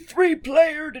MP3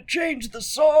 player to change the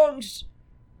songs.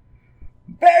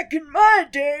 Back in my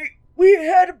day, we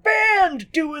had a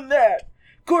band doing that.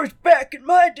 Of course, back in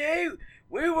my day,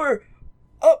 we were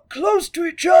up close to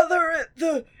each other at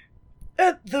the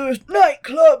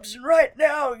nightclubs, and right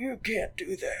now you can't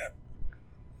do that.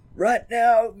 Right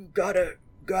now, you gotta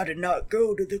not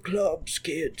go to the clubs,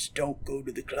 kids. Don't go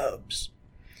to the clubs.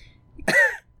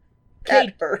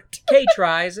 That hurt. Kay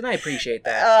tries, and I appreciate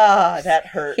that. Ah, that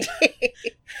hurt.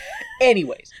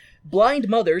 Anyways, Blind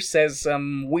Mother says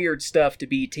some weird stuff to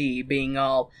BT, being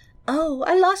all, "Oh,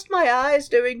 I lost my eyes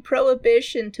during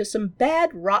Prohibition to some bad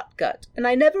rot gut, and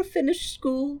I never finished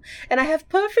school, and I have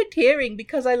perfect hearing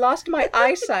because I lost my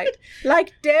eyesight,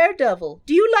 like Daredevil.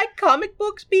 Do you like comic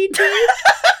books, BT?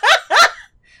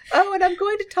 Oh, and I'm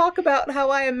going to talk about how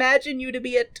I imagine you to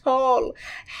be a tall,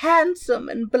 handsome,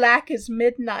 and black as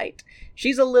midnight."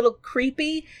 She's a little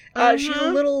creepy. She's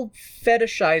a little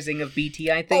fetishizing of BT,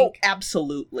 I think. Oh,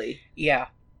 absolutely. Yeah.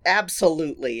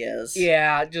 Absolutely is.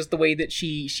 Yeah, just the way that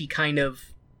she kind of...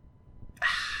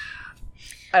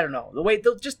 I don't know. The way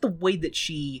that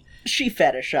she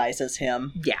fetishizes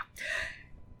him. Yeah.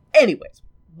 Anyways.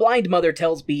 Blind Mother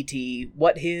tells BT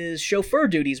what his chauffeur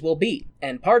duties will be,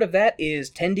 and part of that is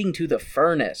tending to the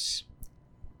furnace.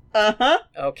 Uh-huh.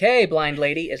 Okay, blind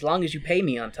lady, as long as you pay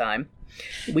me on time.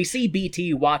 We see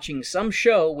BT watching some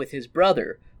show with his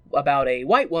brother about a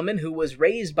white woman who was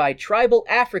raised by tribal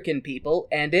African people,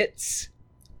 and it's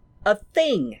a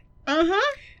thing.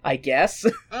 Uh-huh. I guess.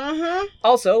 Uh-huh.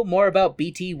 Also, more about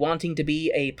BT wanting to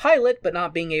be a pilot, but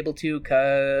not being able to,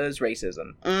 'cause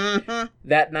racism. Uh-huh.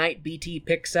 That night, BT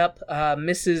picks up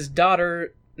Miss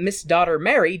Daughter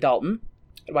Mary Dalton.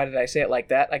 Why did I say it like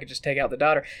that? I could just take out the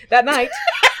daughter. That night,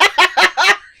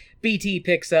 BT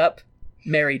picks up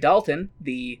Mary Dalton,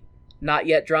 the not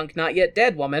yet drunk, not yet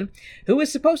dead woman, who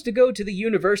is supposed to go to the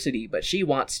university, but she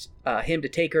wants him to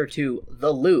take her to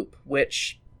The Loop,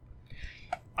 which...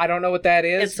 I don't know what that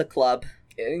is. It's a club.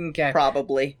 Okay.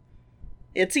 Probably.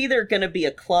 It's either going to be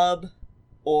a club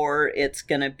or it's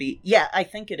going to be... Yeah, I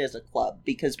think it is a club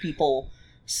because people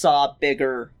saw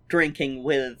Bigger drinking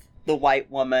with the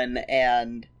white woman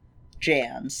and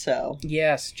Jan, so...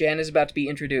 Yes, Jan is about to be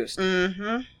introduced.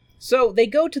 Mm-hmm. So they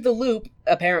go to The Loop,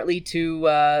 apparently,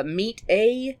 to meet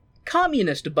a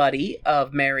communist buddy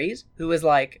of Mary's, who is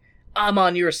like, "I'm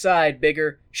on your side,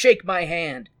 Bigger. Shake my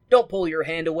hand. Don't pull your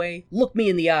hand away. Look me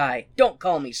in the eye. Don't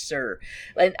call me sir."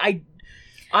 And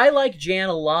I like Jan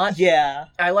a lot. Yeah.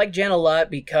 I like Jan a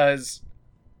lot because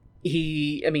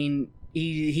he's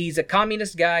a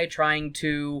communist guy trying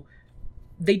to...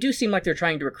 They do seem like they're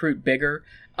trying to recruit Bigger.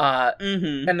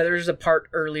 Mm-hmm. And there's a part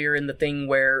earlier in the thing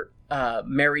where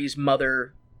Mary's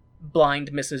mother,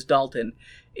 blind Mrs. Dalton,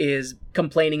 is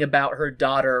complaining about her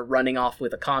daughter running off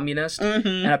with a communist. Mm-hmm.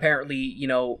 And apparently, you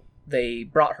know, they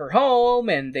brought her home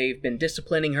and they've been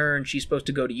disciplining her and she's supposed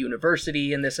to go to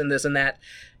university and this and this and that.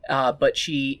 But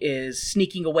she is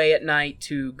sneaking away at night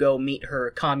to go meet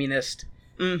her communist,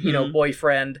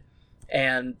 boyfriend.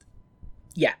 And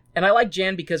yeah. And I like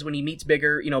Jan because when he meets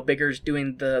Bigger, Bigger's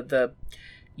doing the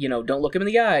don't look him in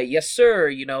the eye. Yes,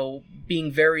 sir.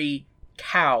 Being very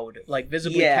cowed, like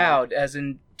visibly cowed, as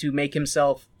in to make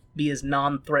himself be as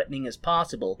non-threatening as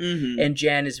possible. Mm-hmm. And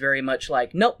Jan is very much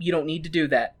like, nope, you don't need to do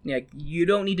that. Like, you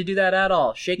don't need to do that at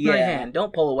all. Shake my hand.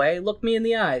 Don't pull away. Look me in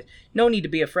the eyes. No need to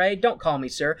be afraid. Don't call me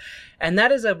sir. And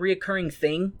that is a reoccurring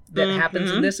thing that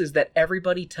happens in this, is that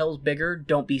everybody tells Bigger,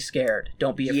 don't be scared.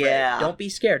 Don't be afraid. Yeah. Don't be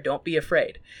scared. Don't be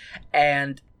afraid.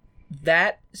 And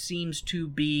that seems to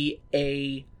be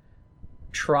a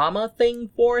trauma thing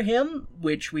for him,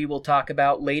 which we will talk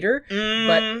about later.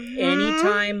 But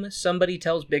anytime somebody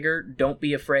tells Bigger, don't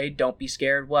be afraid, don't be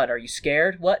scared, what? Are you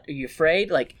scared? What? Are you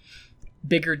afraid? Like,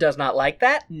 Bigger does not like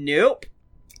that? Nope.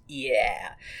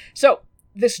 Yeah. So,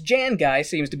 this Jan guy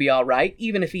seems to be alright,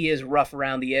 even if he is rough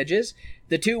around the edges.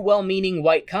 The two well-meaning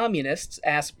white communists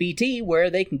ask BT where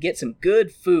they can get some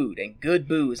good food and good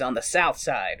booze on the south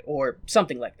side, or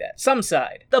something like that. Some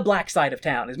side. The black side of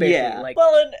town is basically like...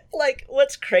 Well, and, like,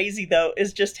 what's crazy, though,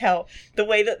 is just how the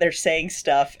way that they're saying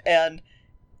stuff, and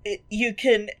you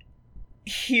can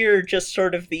hear just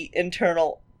sort of the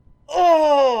internal,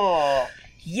 oh!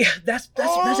 Yeah, that's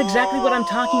exactly what I'm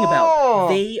talking about.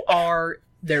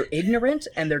 They're ignorant,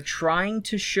 and they're trying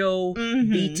to show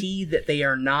BT that they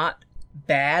are not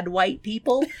bad white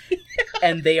people,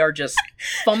 and they are just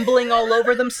fumbling all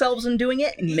over themselves and doing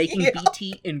it, and making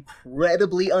BT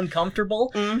incredibly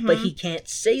uncomfortable, but he can't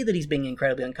say that he's being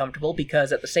incredibly uncomfortable,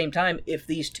 because at the same time, if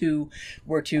these two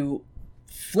were to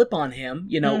flip on him,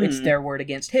 it's their word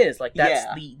against his. Like, that's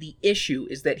the issue,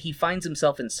 is that he finds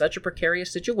himself in such a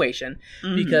precarious situation,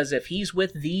 because if he's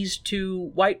with these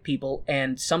two white people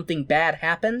and something bad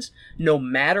happens, no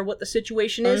matter what the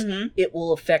situation is, it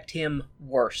will affect him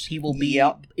worse. He will be,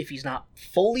 if he's not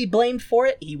fully blamed for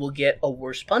it, he will get a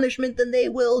worse punishment than they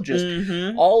will. Just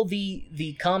all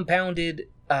the compounded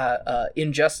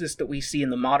injustice that we see in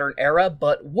the modern era,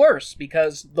 but worse,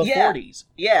 because the 40s.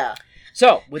 Yeah.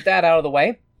 So, with that out of the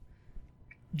way,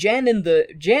 Jan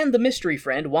the mystery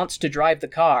friend wants to drive the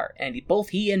car, and both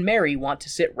he and Mary want to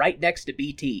sit right next to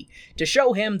BT to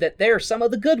show him that they're some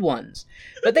of the good ones.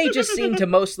 But they just seem to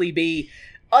mostly be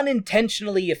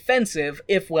unintentionally offensive,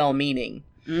 if well-meaning.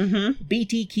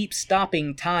 BT keeps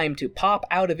stopping time to pop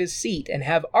out of his seat and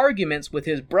have arguments with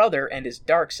his brother and his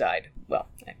dark side. Well,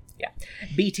 yeah.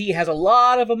 BT has a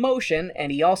lot of emotion,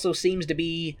 and he also seems to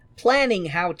be planning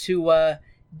how to,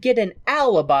 get an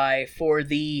alibi for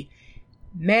the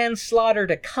manslaughter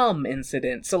to come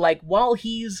incident. So, like, while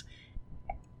he's...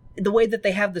 The way that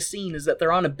they have the scene is that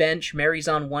they're on a bench, Mary's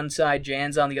on one side,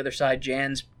 Jan's on the other side,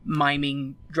 Jan's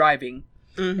miming driving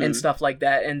and stuff like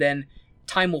that, and then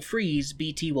time will freeze,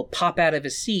 BT will pop out of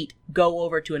his seat, go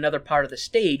over to another part of the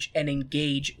stage, and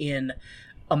engage in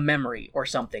a memory or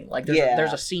something. Like,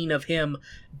 there's a scene of him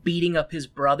beating up his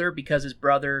brother because his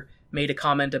brother made a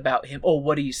comment about him. Oh,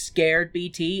 what, are you scared,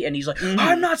 BT? And he's like,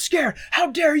 I'm not scared. How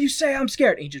dare you say I'm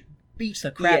scared? And he just beats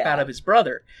the crap out of his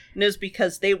brother. And it was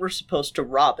because they were supposed to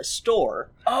rob a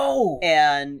store. Oh.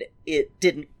 And it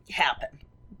didn't happen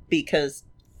because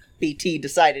BT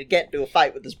decided to get into a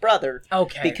fight with his brother.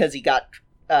 Okay. Because he got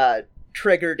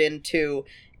triggered into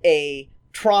a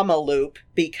trauma loop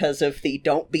because of the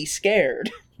don't be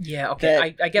scared. Yeah,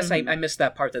 okay. I guess I missed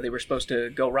that part, that they were supposed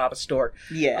to go rob a store.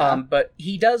 Yeah. But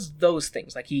he does those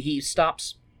things. Like, he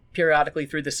stops periodically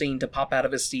through the scene to pop out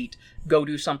of his seat, go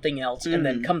do something else, and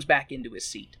then comes back into his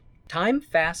seat. Time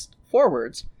fast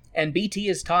forwards, and BT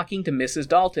is talking to Mrs.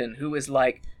 Dalton, who is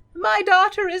like, my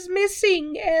daughter is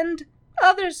missing, and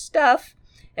other stuff.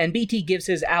 And BT gives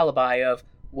his alibi of,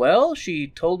 well, she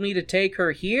told me to take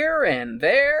her here, and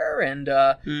there, and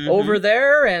over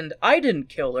there, and I didn't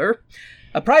kill her.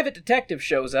 A private detective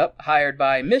shows up, hired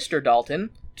by Mr.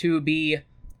 Dalton, to be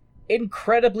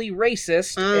incredibly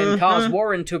racist and cause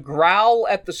Warren to growl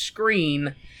at the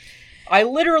screen. I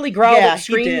literally growled at the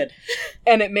screen, he did.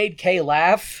 And it made Kay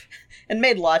laugh. And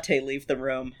made Latte leave the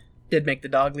room. Did make the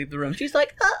dog leave the room. She's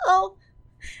like, uh-oh.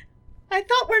 I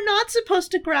thought we're not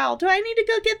supposed to growl. Do I need to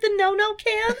go get the no-no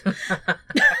can?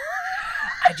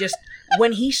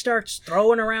 When he starts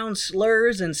throwing around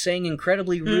slurs and saying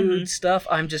incredibly rude stuff,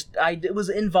 it was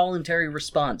an involuntary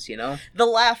response, The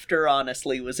laughter,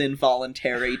 honestly, was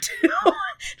involuntary, too.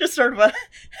 Just sort of a,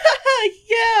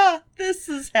 yeah, this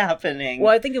is happening.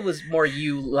 Well, I think it was more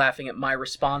you laughing at my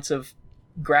response of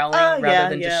growling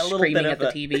rather than just screaming at the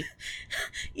TV.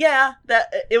 Yeah,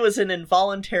 it was an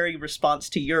involuntary response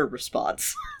to your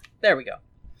response. There we go.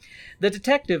 The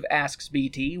detective asks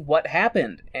BT what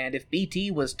happened, and if BT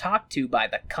was talked to by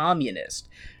the communist.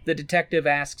 The detective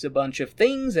asks a bunch of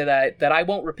things that I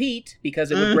won't repeat, because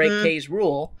it would break Kay's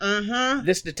rule.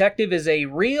 This detective is a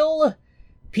real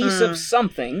piece of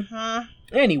something.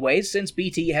 Anyways, since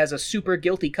BT has a super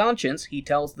guilty conscience, he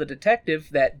tells the detective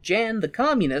that Jan the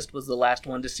communist was the last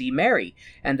one to see Mary,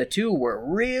 and the two were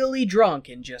really drunk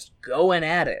and just going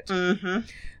at it.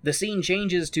 The scene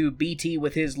changes to BT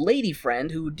with his lady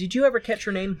friend, who, did you ever catch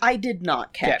her name? I did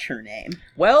not catch her name.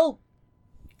 Well,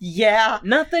 yeah.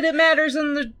 Not that it matters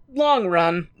in the long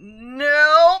run.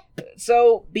 Nope.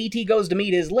 So, BT goes to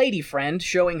meet his lady friend,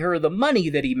 showing her the money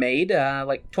that he made,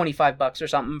 like $25 or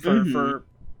something for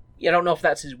I don't know if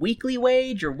that's his weekly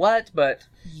wage or what, but...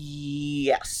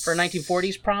 Yes. For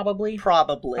 1940s, probably?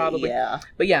 Probably, yeah.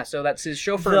 But yeah, so that's his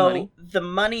chauffeur money. The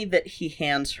money that he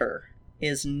hands her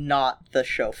is not the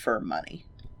chauffeur money.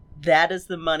 That is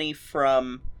the money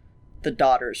from the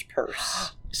daughter's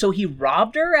purse. So he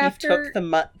robbed her after? He took the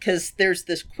money, because there's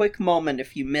this quick moment,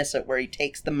 if you miss it, where he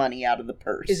takes the money out of the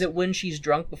purse. Is it when she's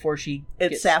drunk before she It's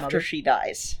gets after smothered? she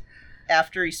dies.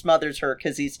 After he smothers her,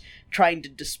 because he's trying to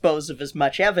dispose of as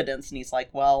much evidence, and he's like,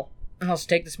 well, I'll just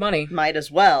take this money. might as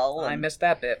well. I and- missed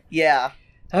that bit. Yeah,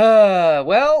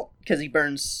 Well, because he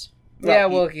burns...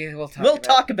 we'll We'll talk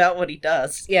talk about what he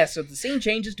does. Yeah, so the scene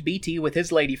changes to BT with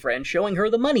his lady friend, showing her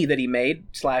the money that he made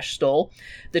 / stole.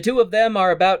 The two of them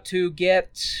are about to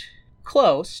get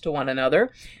close to one another,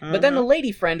 but then the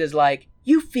lady friend is like,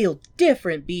 "You feel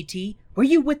different, BT. Were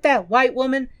you with that white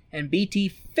woman?" And BT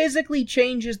physically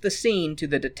changes the scene to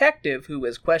the detective who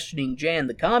is questioning Jan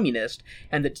the communist,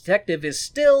 and the detective is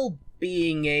still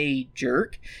being a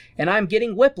jerk, and I'm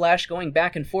getting whiplash going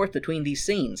back and forth between these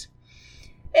scenes.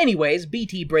 Anyways,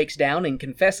 BT breaks down and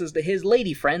confesses to his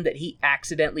lady friend that he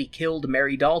accidentally killed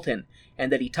Mary Dalton, and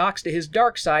that he talks to his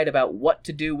dark side about what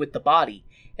to do with the body,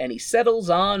 and he settles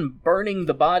on burning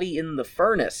the body in the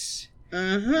furnace.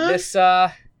 This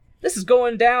is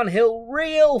going downhill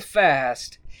real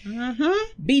fast.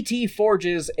 BT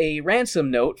forges a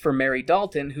ransom note for Mary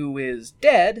Dalton, who is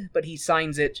dead, but he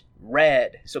signs it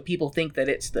red, so people think that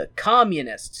it's the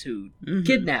communists who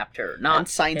kidnapped her, not And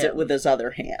signs him. it with his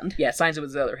other hand. Yeah, signs it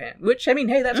with his other hand. Which, I mean,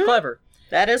 hey, that's clever.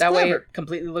 That is That way clever. it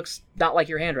completely looks not like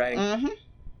your handwriting.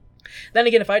 Then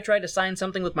again, if I tried to sign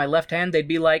something with my left hand, they'd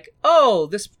be like, oh,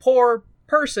 this poor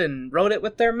person wrote it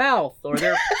with their mouth or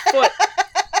their foot.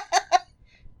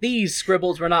 These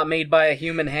scribbles were not made by a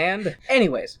human hand.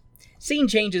 Anyways, scene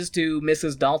changes to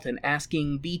Mrs. Dalton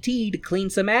asking BT to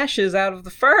clean some ashes out of the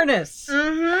furnace.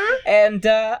 And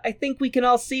I think we can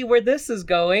all see where this is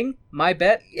going. My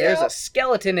bet, there's a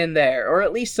skeleton in there, or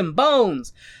at least some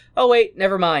bones. Oh wait,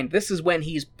 never mind. This is when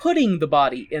he's putting the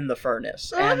body in the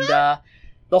furnace. And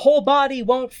the whole body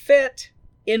won't fit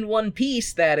in one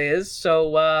piece, that is.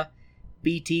 So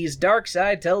BT's dark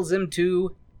side tells him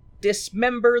to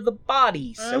dismember the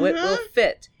body so it will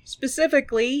fit.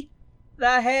 Specifically,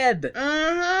 the head.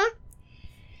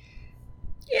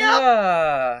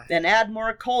 Yeah. Then add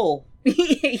more coal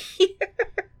to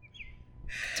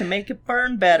make it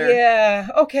burn better. Yeah,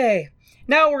 okay.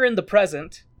 Now we're in the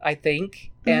present, I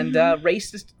think, and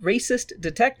racist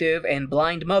detective and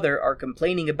blind mother are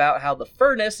complaining about how the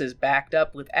furnace is backed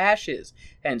up with ashes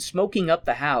and smoking up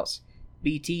the house.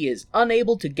 BT is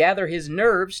unable to gather his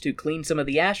nerves to clean some of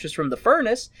the ashes from the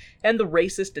furnace, and the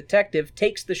racist detective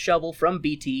takes the shovel from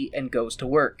BT and goes to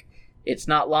work. It's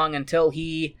not long until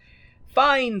he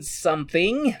finds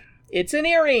something. It's an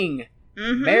earring.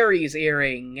 Mary's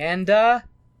earring. And,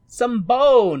 some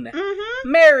bone.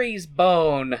 Mary's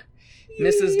bone.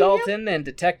 Mrs. Dalton and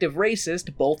Detective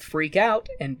Racist both freak out,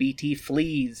 and BT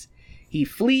flees. He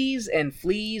flees, and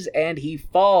he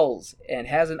falls, and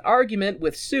has an argument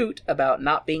with Suit about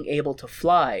not being able to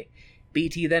fly.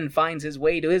 BT then finds his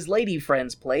way to his lady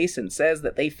friend's place and says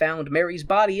that they found Mary's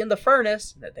body in the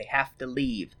furnace, and that they have to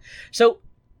leave. So,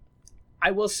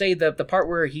 I will say that the part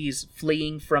where he's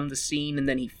fleeing from the scene and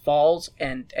then he falls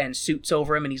and Suit's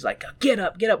over him and he's like, get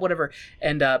up, whatever.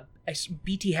 And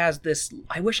BT has this,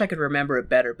 I wish I could remember it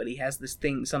better, but he has this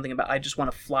thing, something about, I just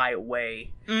want to fly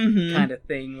away kind of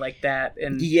thing like that.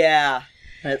 And yeah,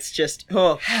 that's just,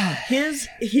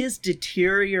 his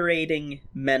deteriorating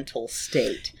mental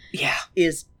state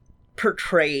is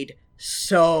portrayed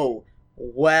so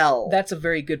well. That's a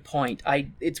very good point.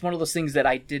 It's one of those things that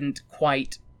I didn't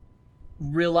quite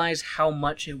realize how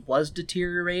much it was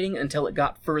deteriorating until it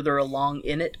got further along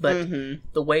in it, but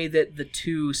the way that the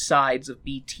two sides of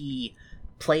BT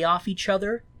play off each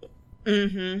other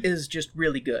is just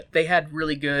really good. They had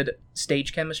really good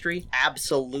stage chemistry.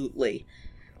 Absolutely.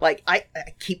 Like, I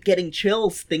keep getting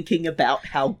chills thinking about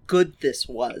how good this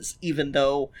was, even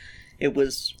though it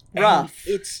was rough.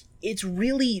 And it's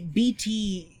really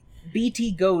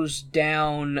BT goes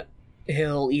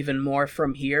downhill even more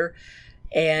from here.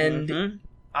 And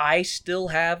I still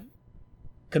have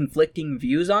conflicting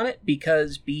views on it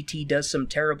because BT does some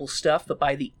terrible stuff, but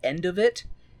by the end of it,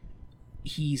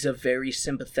 he's a very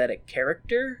sympathetic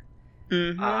character.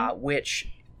 Which,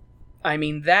 I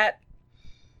mean, that...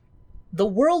 The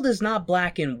world is not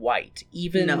black and white.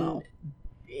 Even... No.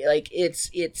 Like,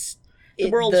 the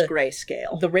world's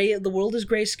grayscale. The world is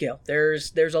grayscale.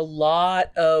 There's a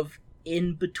lot of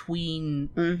in-between,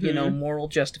 moral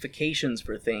justifications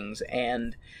for things,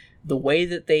 and the way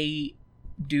that they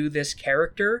do this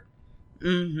character,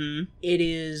 it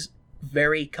is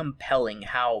very compelling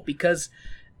because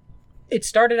it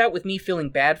started out with me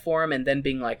feeling bad for him and then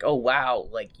being like, oh wow,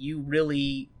 like, you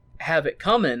really have it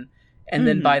coming, and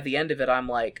then by the end of it, I'm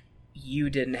like, you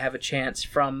didn't have a chance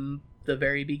from the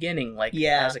very beginning, like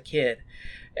Yeah. as a kid.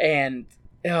 And,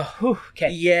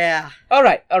 okay. Yeah. All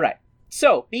right.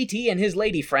 So, BT and his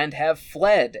lady friend have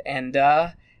fled, and,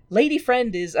 lady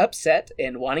friend is upset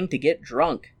and wanting to get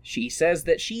drunk. She says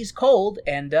that she's cold,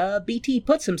 and, BT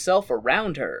puts himself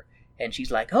around her. And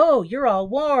she's like, oh, you're all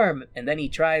warm. And then he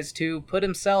tries to put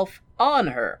himself on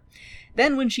her.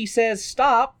 Then when she says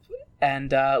stop,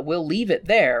 and, we'll leave it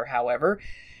there, however.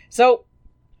 So,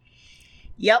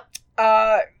 Yep.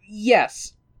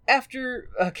 yes. After,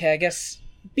 I guess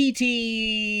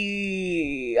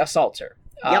BT assaults her.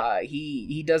 Yep.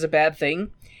 He does a bad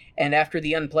thing, and after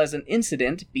the unpleasant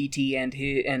incident, BT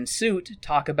and Suit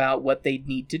talk about what they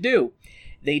need to do.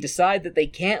 They decide that they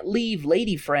can't leave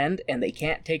Lady Friend, and they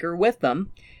can't take her with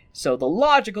them, so the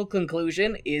logical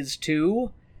conclusion is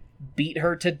to beat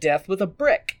her to death with a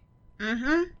brick,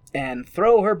 Mm-hmm. and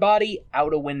throw her body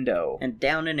out a window. And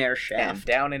down an air shaft. And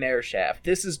down an air shaft.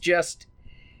 This is just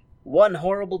one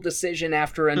horrible decision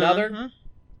after another. Mm-hmm.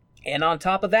 And on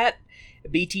top of that,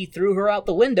 BT threw her out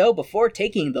the window before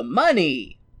taking the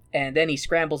money. And then he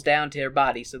scrambles down to her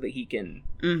body so that he can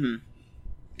Mm-hmm.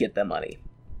 get the money.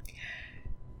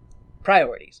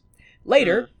 Priorities.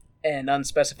 Later, an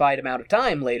unspecified amount of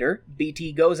time later,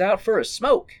 BT goes out for a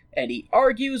smoke, and he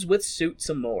argues with Suit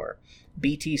some more.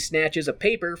 BT snatches a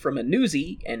paper from a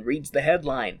newsie and reads the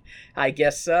headline. I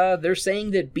guess they're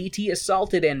saying that BT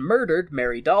assaulted and murdered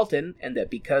Mary Dalton, and that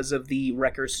because of the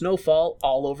record snowfall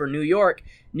all over New York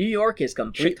is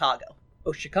complete. Chicago.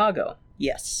 Oh, Chicago.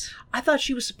 Yes. I thought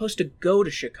she was supposed to go to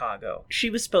Chicago. She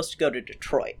was supposed to go to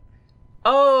Detroit.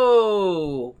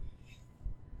 Oh!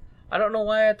 I don't know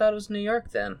why I thought it was New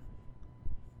York then.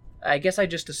 I guess I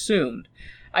just assumed.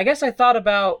 I guess I thought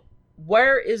about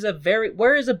where is a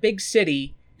big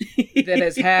city that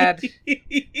has had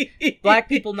black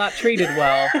people not treated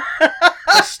well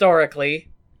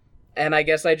historically, and I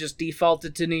guess I just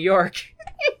defaulted to New York.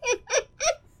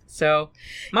 So,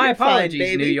 my You're fine, apologies,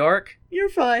 baby. New York. You're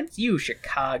fine. It's you,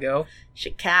 Chicago.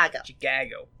 Chicago.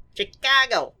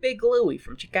 Chicago. Big Louie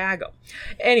from Chicago.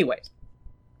 Anyways.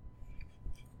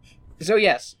 So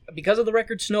yes, because of the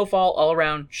record snowfall all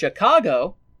around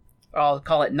Chicago, or I'll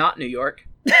call it not New York.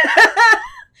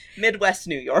 Midwest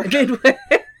New York.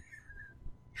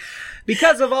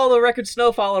 Because of all the record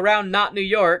snowfall around not New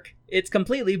York, it's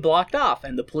completely blocked off,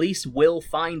 and the police will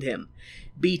find him.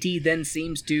 BT then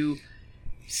seems to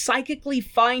psychically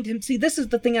find him. See, this is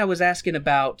the thing I was asking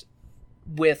about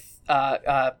with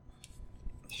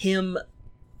him,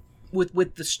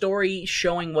 with the story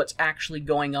showing what's actually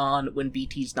going on when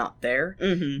BT's not there,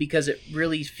 Mm-hmm. because it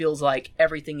really feels like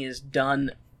everything is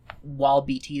done while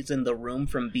BT is in the room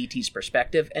from BT's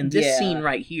perspective. And this Yeah. scene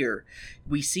right here,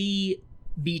 we see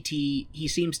BT, he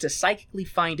seems to psychically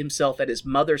find himself at his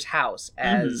mother's house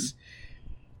as,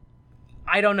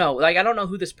 I don't know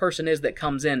who this person is that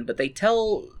comes in, but they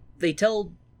tell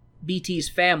BT's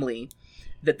family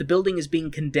that the building is being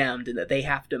condemned and that they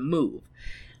have to move.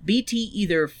 BT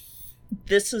either...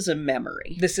 This is a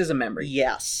memory. This is a memory.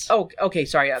 Yes. Oh, okay,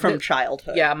 sorry. From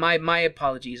childhood. Yeah, my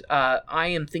apologies. I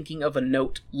am thinking of a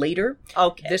note later.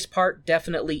 Okay. This part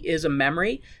definitely is a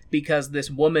memory, because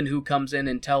this woman who comes in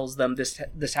and tells them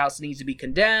this house needs to be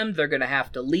condemned, they're going to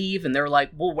have to leave, and they're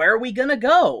like, well, where are we going to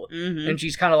go? Mm-hmm. And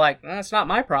she's kind of like, that's not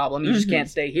my problem. You just Mhm. can't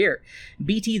stay here.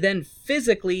 BT then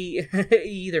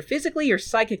either physically or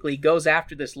psychically goes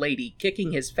after this lady,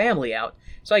 kicking his family out.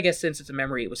 So I guess since it's a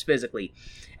memory, it was physically.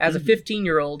 As a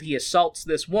 15-year-old, he assaults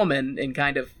this woman and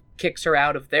kind of kicks her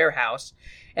out of their house.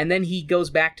 And then he goes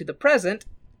back to the present,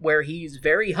 where he's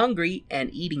very hungry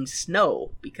and eating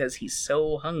snow because he's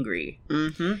so hungry.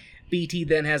 Mm-hmm. BT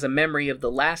then has a memory of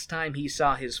the last time he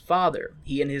saw his father.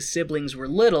 He and his siblings were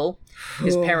little.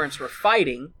 His parents were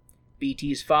fighting.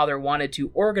 BT's father wanted to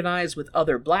organize with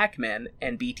other black men,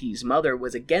 and BT's mother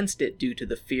was against it due to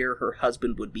the fear her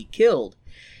husband would be killed.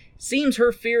 Seems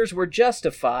her fears were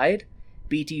justified.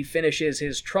 BT finishes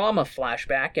his trauma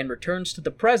flashback and returns to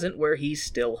the present where he's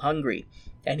still hungry.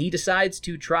 And he decides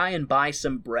to try and buy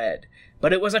some bread.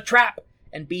 But it was a trap,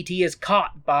 and BT is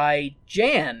caught by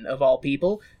Jan, of all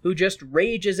people, who just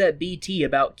rages at BT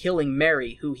about killing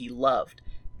Mary, who he loved.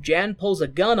 Jan pulls a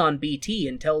gun on BT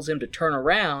and tells him to turn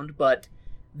around, but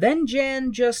then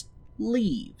Jan just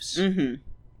leaves. Mm-hmm.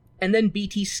 And then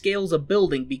BT scales a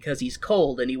building because he's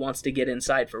cold and he wants to get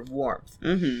inside for warmth.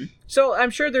 Mm-hmm. So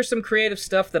I'm sure there's some creative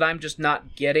stuff that I'm just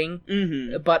not getting,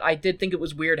 Mm-hmm. but I did think it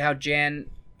was weird how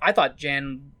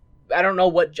I don't know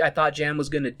what I thought Jan was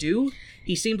going to do.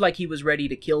 He seemed like he was ready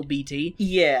to kill BT.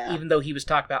 Yeah. Even though he was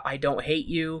talking about, I don't hate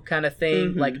you kind of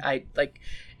thing. Mhm.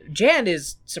 Jan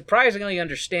is surprisingly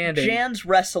understanding. Jan's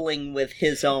wrestling with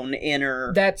his own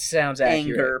inner That sounds accurate.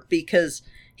 anger, because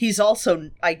he's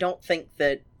also, I don't think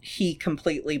that he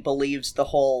completely believes the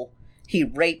whole he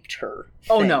raped her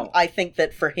thing. Oh, no. I think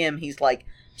that for him, he's like,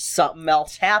 something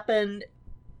else happened,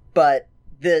 but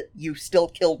that you still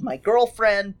killed my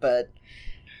girlfriend, but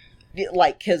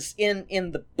like, because in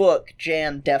the book,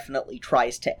 Jan definitely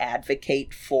tries to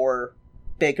advocate for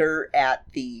Bigger at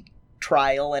the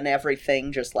trial and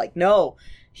everything, just like, no,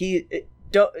 he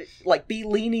don't, like, be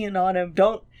lenient on him,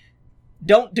 don't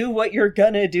do what you're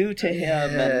gonna do to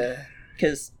him. And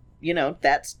because, you know,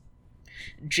 that's,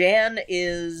 Jan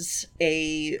is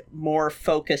a more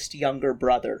focused younger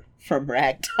brother from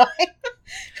Ragtime,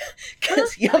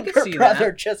 because younger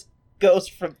brother just goes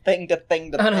from thing to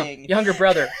thing to thing. Younger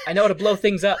brother, I know how to blow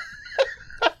things up.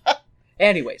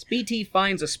 Anyways, BT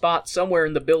finds a spot somewhere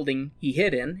in the building he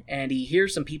hid in, and he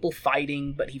hears some people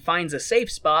fighting, but he finds a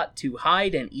safe spot to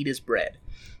hide and eat his bread.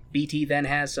 BT then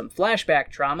has some flashback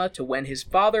trauma to when his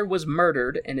father was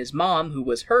murdered, and his mom, who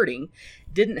was hurting,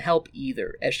 didn't help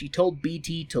either, as she told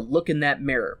BT to look in that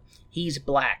mirror. He's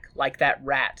black, like that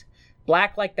rat.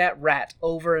 Black like that rat,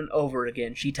 over and over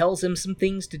again. She tells him some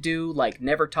things to do, like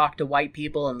never talk to white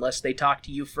people unless they talk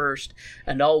to you first,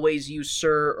 and always use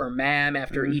sir or ma'am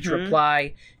after each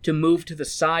reply, to move to the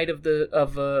side of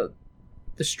the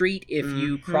street if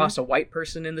you cross a white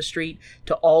person in the street,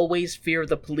 to always fear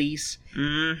the police,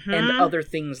 and other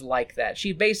things like that.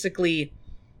 She basically,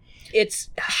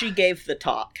 she gave the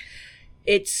talk.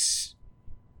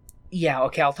 Yeah,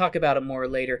 okay, I'll talk about it more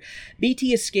later.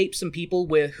 BT escapes some people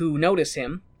who notice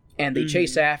him, and they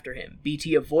chase after him.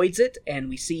 BT avoids it, and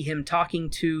we see him talking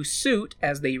to Soot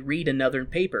as they read another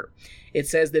paper. It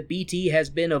says that BT has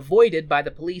been avoided by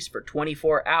the police for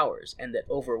 24 hours, and that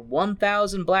over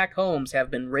 1,000 black homes have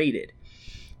been raided.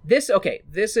 This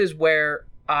is where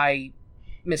I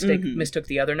mistook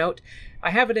the other note.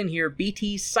 I have it in here.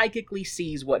 BT psychically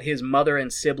sees what his mother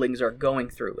and siblings are going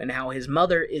through, and how his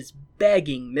mother is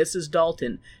begging Mrs.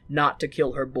 Dalton not to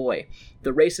kill her boy.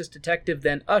 The racist detective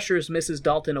then ushers Mrs.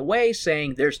 Dalton away,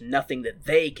 saying there's nothing that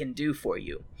they can do for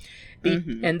you.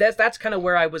 And that's kind of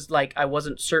where I was like, I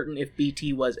wasn't certain if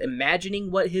BT was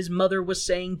imagining what his mother was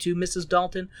saying to Mrs.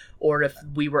 Dalton, or if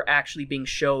we were actually being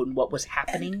shown what was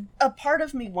happening. And a part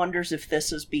of me wonders if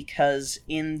this is because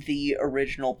in the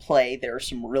original play there are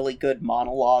some really good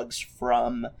monologues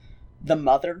from the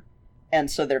mother,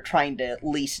 and so they're trying to at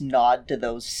least nod to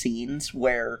those scenes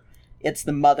where it's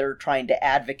the mother trying to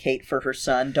advocate for her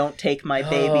son. Don't take my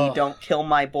baby, don't kill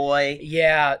my boy.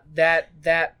 Yeah, that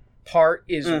part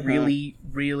is really,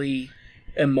 really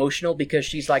emotional, because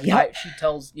she's like, she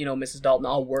tells, Mrs. Dalton,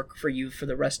 I'll work for you for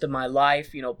the rest of my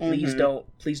life, please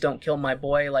don't kill my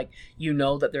boy, like,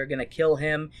 that they're gonna kill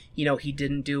him, he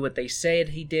didn't do what they said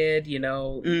he did,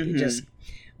 just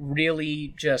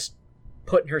really just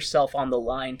putting herself on the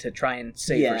line to try and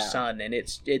save her son, and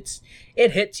it hits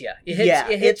you.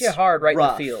 It hits you hard right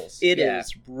rough. in the feels. It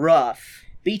is rough.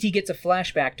 BT gets a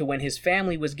flashback to when his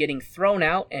family was getting thrown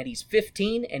out, and he's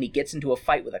 15, and he gets into a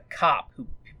fight with a cop who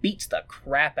beats the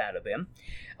crap out of him.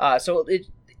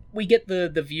 We get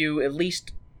the view, at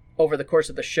least over the course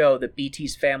of the show, that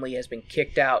BT's family has been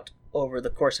kicked out over the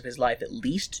course of his life at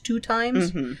least 2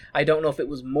 times. I don't know if it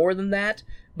was more than that,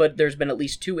 but there's been at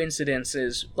least 2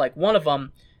 incidences. Like, one of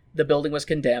them, the building was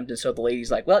condemned, and so the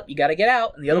lady's like, well, you gotta get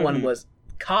out. And the other one was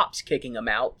cops kicking him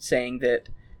out, saying that,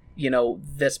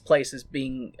 this place is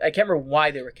being... I can't remember why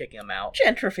they were kicking him out.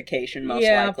 Gentrification, most likely.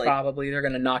 Yeah, probably. They're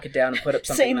going to knock it down and put up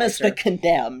something Same nicer. as the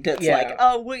condemned. It's like,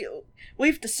 oh,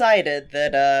 we've decided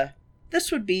that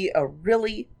this would be a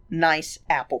really nice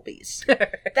Applebee's.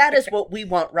 That is what we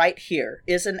want right here,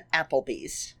 is an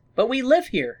Applebee's. But we live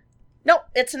here. Nope,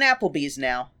 it's an Applebee's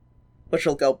now, which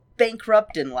will go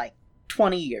bankrupt in,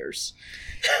 20 years.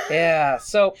 Yeah,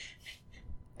 so...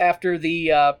 After the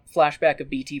flashback of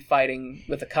BT fighting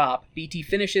with a cop, BT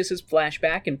finishes his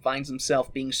flashback and finds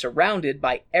himself being surrounded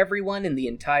by everyone in the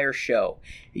entire show,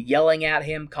 yelling at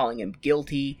him, calling him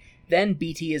guilty. Then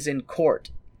BT is in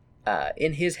court.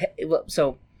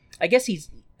 So I guess he's...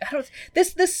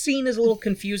 This scene is a little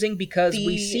confusing because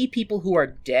we see people who are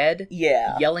dead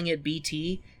yelling at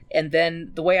BT, and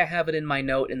then the way I have it in my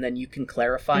note, and then you can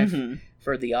clarify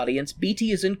for the audience,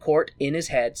 BT is in court in his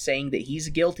head saying that he's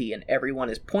guilty, and everyone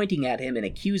is pointing at him and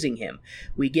accusing him.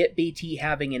 We get BT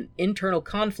having an internal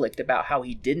conflict about how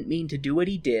he didn't mean to do what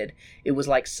he did. It was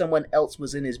like someone else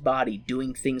was in his body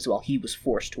doing things while he was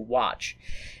forced to watch.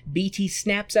 BT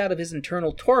snaps out of his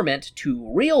internal torment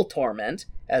to real torment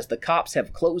as the cops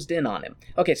have closed in on him.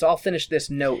 Okay, so I'll finish this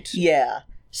note. Yeah.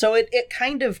 So it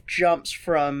kind of jumps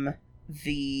from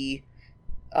the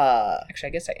Actually,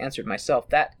 I guess I answered myself.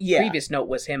 That previous note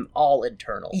was him all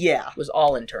internal. Yeah. It was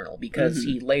all internal, because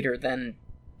he later then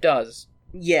does.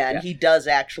 Yeah, and he does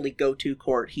actually go to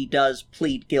court. He does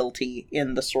plead guilty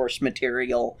in the source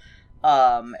material.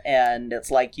 And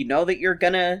it's like, you know that you're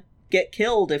gonna get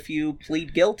killed if you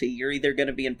plead guilty. You're either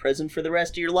gonna be in prison for the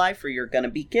rest of your life, or you're gonna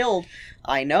be killed.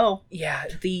 I know. Yeah,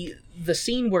 the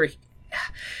scene where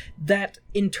that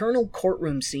internal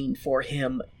courtroom scene for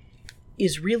him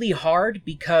is really hard,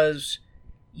 because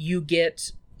you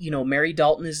get, Mary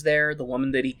Dalton is there, the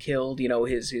woman that he killed,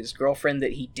 his girlfriend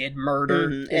that he did murder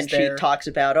is and there. She talks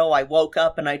about, I woke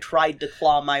up and I tried to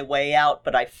claw my way out,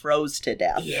 but I froze to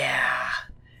death. Yeah.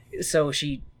 So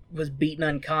she was beaten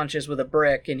unconscious with a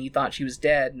brick, and he thought she was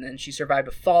dead, and then she survived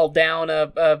a fall down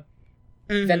a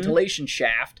ventilation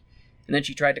shaft. And then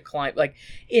she tried to climb. Like,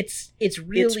 it's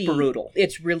brutal.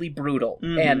 It's really brutal.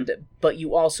 But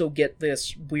you also get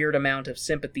this weird amount of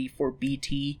sympathy for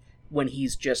BT when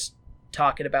he's just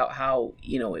talking about how,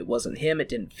 it wasn't him. It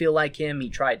didn't feel like him. He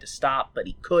tried to stop, but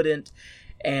he couldn't.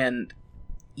 And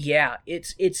yeah,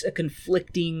 it's a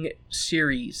conflicting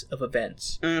series of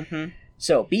events.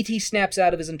 So BT snaps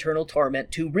out of his internal torment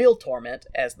to real torment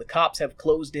as the cops have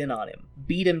closed in on him,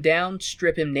 beat him down,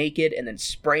 strip him naked, and then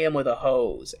spray him with a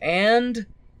hose, and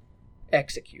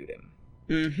execute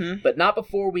him. But not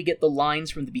before we get the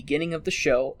lines from the beginning of the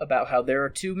show about how there are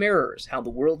two mirrors, how the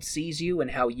world sees you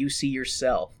and how you see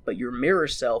yourself, but your mirror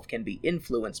self can be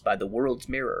influenced by the world's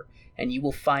mirror, and you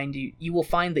will find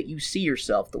that you see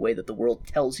yourself the way that the world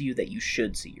tells you that you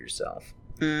should see yourself.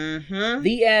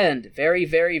 The end. Very,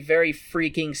 very, very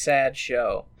freaking sad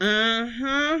show.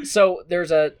 So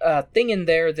there's a thing in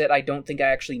there that I don't think I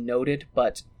actually noted,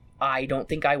 but I don't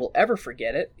think I will ever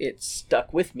forget it. It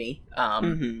stuck with me.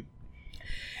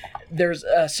 There's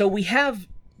so we have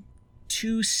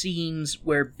two scenes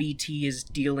where BT is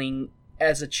dealing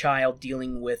as a child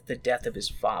with the death of his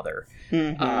father.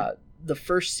 The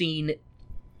first scene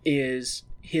is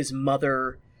his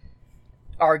mother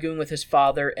arguing with his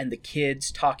father, and the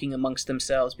kids talking amongst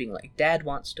themselves, being like, Dad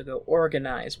wants to go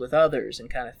organize with others,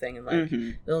 and kind of thing, and like,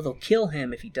 they'll kill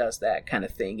him if he does that, kind of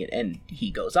thing, and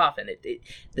he goes off, and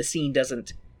the scene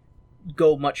doesn't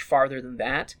go much farther than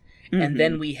that. And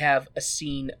then we have a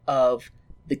scene of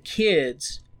the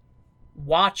kids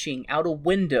watching out a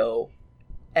window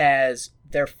as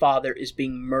their father is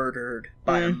being murdered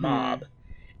by a mob.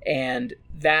 And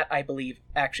that, I believe,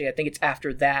 actually, I think it's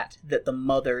after that the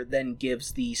mother then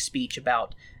gives the speech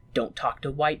about, don't talk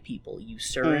to white people, you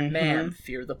sir and ma'am,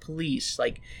 fear the police.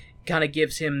 Like, kind of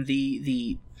gives him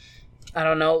the I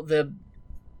don't know, the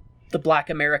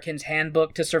Black American's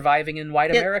Handbook to Surviving in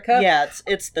White America. Yeah,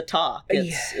 it's the talk.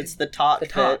 It's the talk. The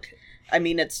talk. I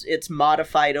mean, it's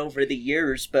modified over the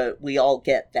years, but we all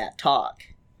get that talk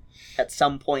at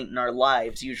some point in our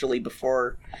lives, usually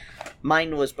before...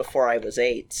 Mine was before I was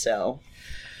 8, so...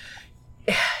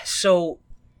 So,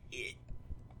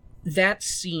 that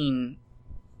scene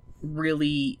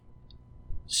really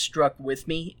struck with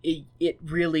me. It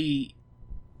really...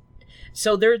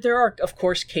 So there are, of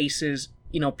course, cases,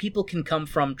 people can come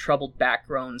from troubled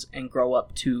backgrounds and grow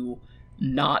up to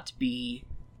not be,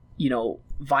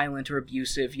 violent or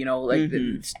abusive,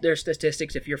 there's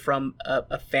statistics, if you're from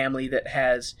a family that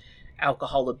has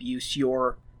alcohol abuse,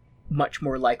 you're much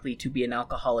more likely to be an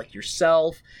alcoholic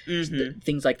yourself.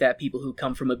 Things like that. People who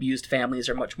come from abused families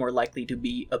are much more likely to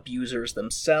be abusers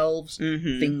themselves.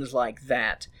 Things like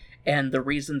that. And the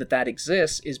reason that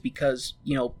exists is because,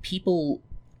 people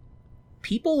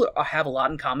have a lot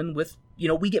in common with,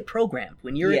 we get programmed.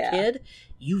 When you're a kid,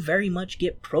 you very much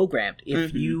get programmed.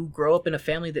 If you grow up in a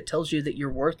family that tells you that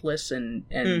you're worthless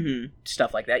and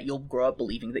stuff like that, you'll grow up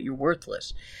believing that you're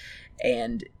worthless.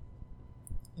 And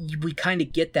we kind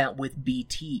of get that with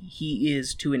BT. He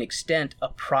is, to an extent, a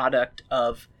product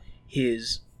of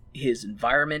his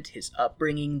environment, his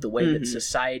upbringing, the way that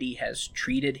society has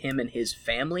treated him and his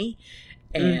family.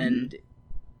 And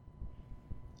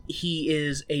he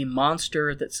is a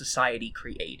monster that society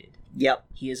created. Yep.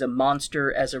 He is a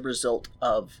monster as a result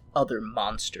of other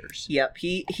monsters. Yep.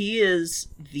 He is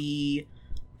the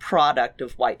product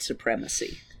of white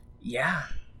supremacy. Yeah.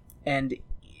 And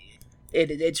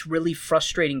it's really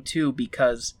frustrating, too,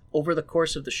 because over the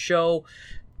course of the show,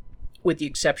 with the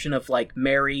exception of, like,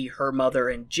 Mary, her mother,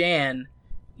 and Jan,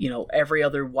 every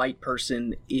other white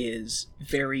person is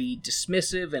very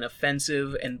dismissive and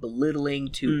offensive and belittling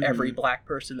to every black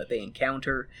person that they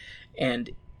encounter. And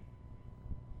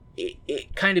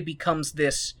it kind of becomes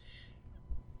this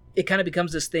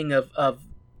thing of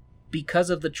because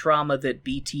of the trauma that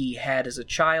BT had as a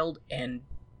child and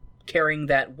carrying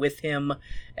that with him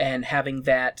and having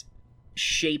that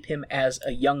shape him as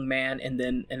a young man and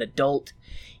then an adult,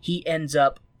 he ends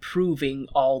up proving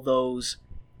all those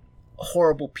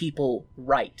horrible people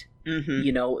right. Mm-hmm.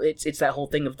 You know, it's that whole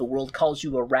thing of the world calls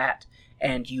you a rat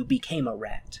and you became a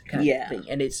rat kind of thing.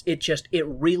 And it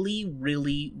really,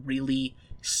 really, really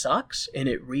sucks, and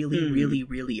it really, really,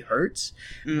 really hurts.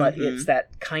 But it's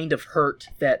that kind of hurt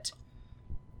that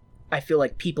I feel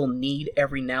like people need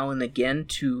every now and again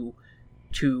to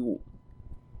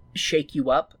shake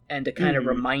you up and to kind of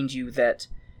remind you that,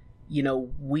 you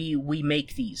know, we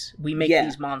make these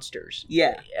monsters.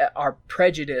 Yeah. Our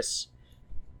prejudice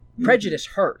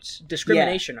hurts.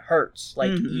 Discrimination hurts.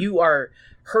 Like, you are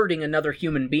hurting another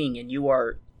human being, and you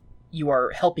are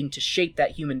helping to shape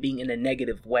that human being in a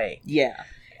negative way. Yeah.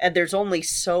 And there's only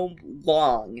so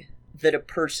long that a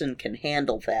person can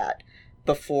handle that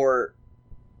before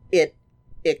it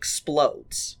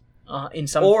explodes. In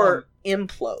some form.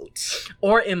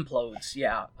 Implodes.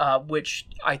 Yeah. Which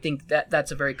I think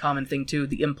that's a very common thing too.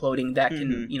 The imploding, that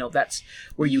can, you know, that's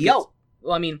where you get...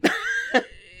 Well, I mean,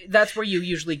 that's where you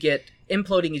usually get...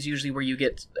 Imploding is usually where you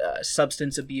get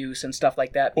substance abuse and stuff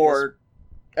like that. Or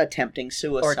attempting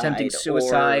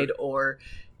suicide. Or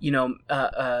you know,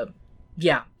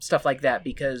 stuff like that,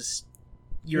 because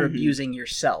you're abusing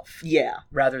yourself. Yeah.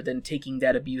 Rather than taking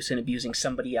that abuse and abusing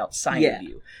somebody outside of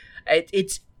you.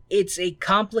 It's a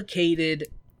complicated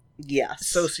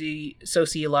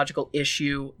sociological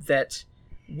issue that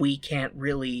we can't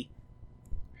really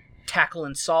tackle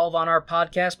and solve on our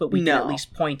podcast, but we can at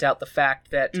least point out the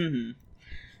fact that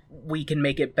we can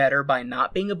make it better by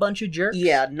not being a bunch of jerks.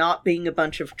 Yeah, not being a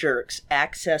bunch of jerks.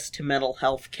 Access to mental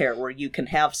health care where you can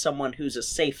have someone who's a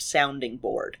safe sounding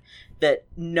board that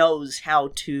knows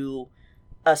how to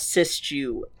assist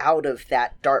you out of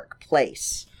that dark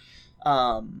place.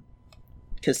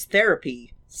 Because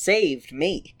therapy saved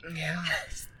me. Yeah.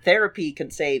 Therapy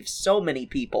can save so many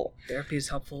people. Therapy is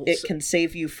helpful. It can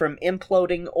save you from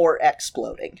imploding or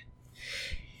exploding.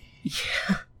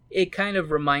 Yeah. It kind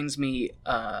of reminds me...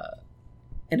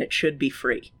 and it should be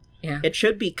free. Yeah. It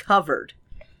should be covered.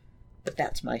 But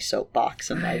that's my soapbox,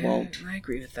 and I won't. I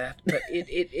agree with that. But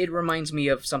it reminds me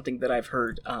of something that I've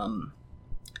heard...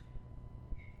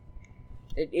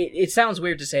 It sounds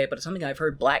weird to say it, but it's something I've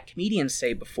heard black comedians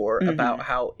say before about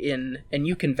how and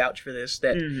you can vouch for this,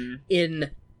 that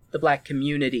in the black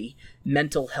community,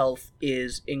 mental health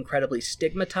is incredibly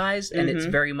stigmatized, and it's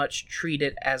very much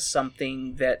treated as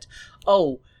something that,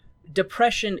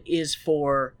 depression is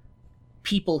for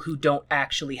people who don't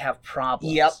actually have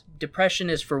problems. Yep. Depression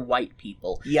is for white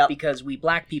people. Yep. Because we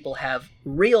black people have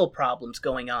real problems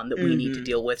going on that we need to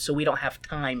deal with, so we don't have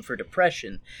time for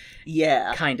depression.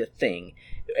 Yeah. Kind of thing.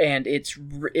 And it's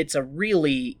a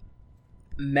really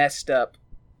messed up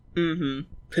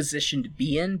position to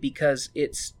be in, because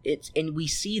it's and we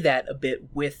see that a bit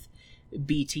with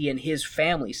BT and his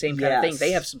family. Same kind of thing.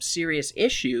 They have some serious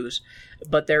issues,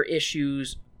 but their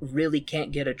issues really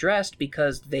can't get addressed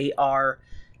because they are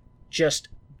just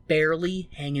barely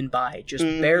hanging by, just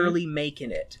barely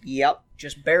making it. Yep.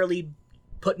 Just barely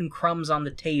putting crumbs on the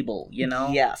table, you know?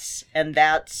 Yes. And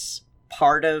that's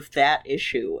part of that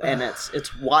issue, and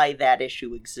it's why that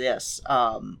issue exists.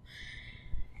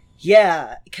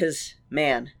 Yeah, because,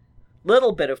 man,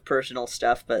 little bit of personal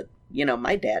stuff, but, you know,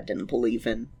 my dad didn't believe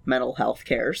in mental health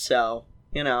care, so,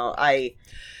 you know,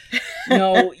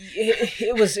 No,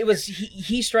 it was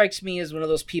he strikes me as one of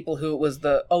those people who it was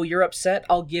you're upset,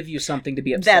 I'll give you something to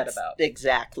be upset about. That's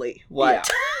exactly what.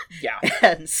 Yeah.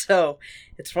 And so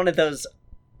it's one of those,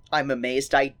 I'm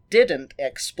amazed I didn't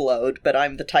explode, but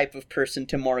I'm the type of person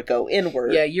to more go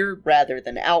inward rather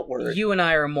than outward. You and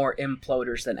I are more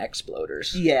imploders than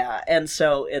exploders. Yeah, and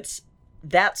so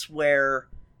that's where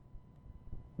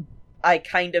I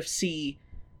kind of see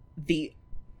the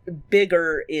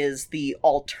bigger is the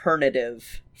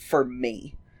alternative for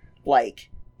me.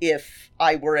 Like, if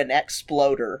I were an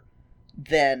exploder,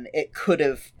 then it could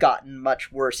have gotten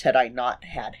much worse had I not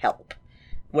had help.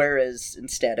 Whereas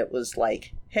instead it was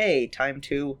like, hey, time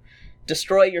to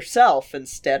destroy yourself,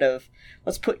 instead of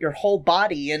let's put your whole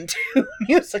body into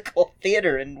musical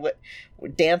theater and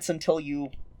dance until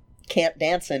you can't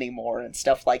dance anymore and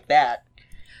stuff like that.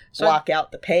 So block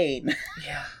out the pain.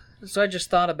 Yeah. So I just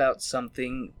thought about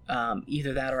something,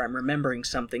 either that or I'm remembering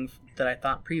something that I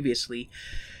thought previously.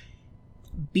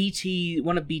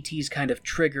 One of BT's kind of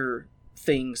trigger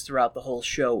things throughout the whole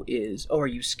show is, are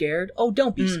you scared? Oh,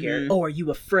 don't be scared. Oh, are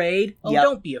you afraid? Oh,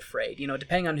 don't be afraid. You know,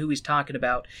 depending on who he's talking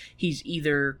about, he's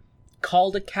either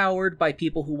called a coward by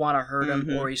people who want to hurt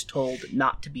him, or he's told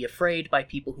not to be afraid by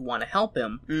people who want to help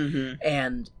him.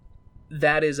 And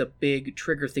that is a big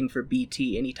trigger thing for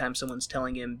BT. Anytime someone's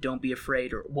telling him, don't be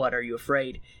afraid, or what are you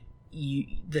afraid,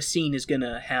 the scene is going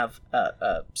to have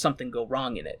something go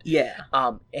wrong in it. Yeah.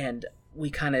 And we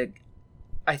kind of,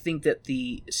 I think that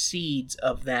the seeds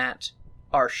of that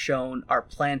are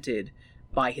planted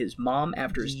by his mom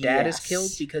after his dad is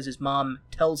killed, because his mom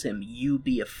tells him, you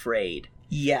be afraid.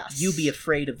 Yes. You be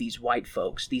afraid of these white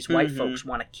folks. These white folks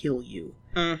want to kill you.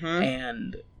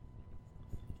 And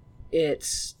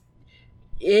it's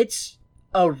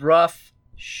a rough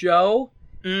show.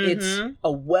 It's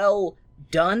a well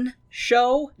done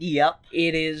show. Yep.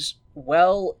 It is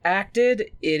well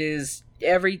acted. It is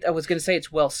I was going to say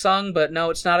it's well sung, but no,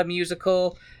 it's not a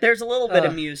musical. There's a little bit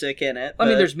of music in it. I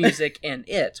mean, there's music in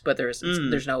it, but there's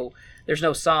no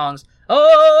songs.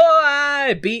 Oh,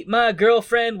 I beat my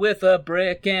girlfriend with a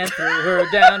brick and threw her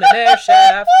down an air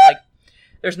shaft. Like,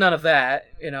 there's none of that,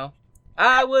 you know.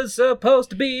 I was supposed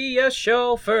to be a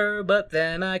chauffeur, but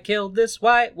then I killed this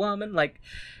white woman. Like,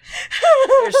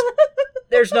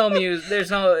 there's no music.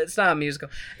 It's not a musical.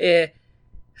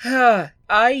 Yeah,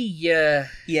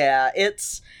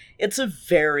 it's a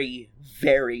very,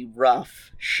 very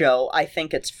rough show. I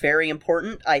think it's very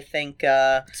important. I think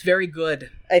it's very good.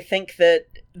 I think that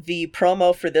the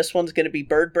promo for this one's going to be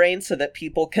Bird Brain, so that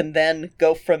people can then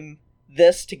go from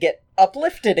this to get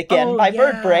uplifted again by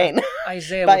Bird Brain.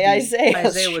 Isaiah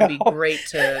Isaiah would be great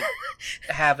to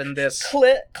have in this.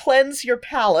 Cleanse your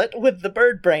palate with the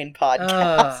Bird Brain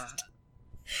podcast.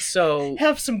 So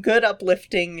have some good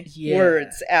uplifting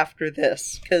words after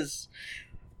this, because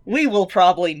we will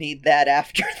probably need that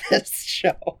after this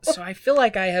show. So I feel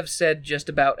like I have said just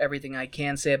about everything I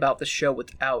can say about the show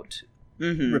without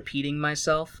repeating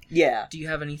myself. Yeah. Do you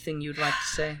have anything you'd like to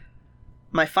say?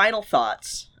 My final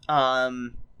thoughts.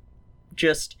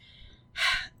 Just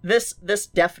this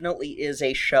definitely is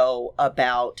a show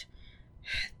about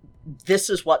this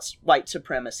is what white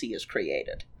supremacy has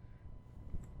created.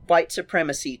 White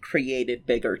supremacy created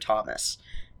Bigger Thomas.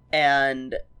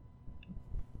 And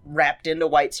wrapped into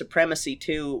white supremacy,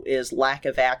 too, is lack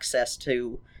of access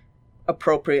to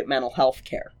appropriate mental health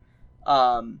care.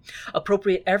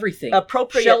 Appropriate everything.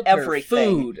 Shelter, everything.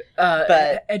 Food,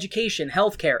 but education,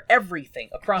 healthcare, everything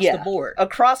across the board.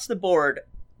 Across the board,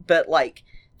 but like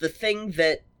the thing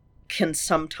that can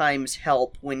sometimes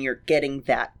help when you're getting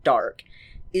that dark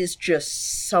is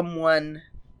just someone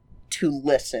to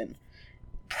listen.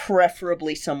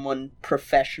 Preferably someone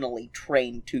professionally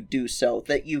trained to do so,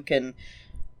 that you can,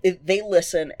 they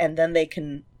listen and then they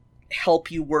can help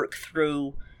you work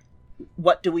through,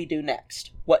 what do we do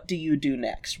next? What do you do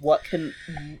next? What can,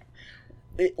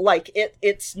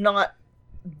 it's not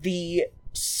the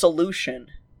solution,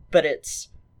 but it's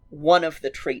one of the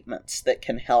treatments that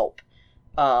can help.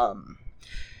 And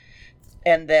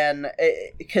then,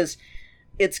 because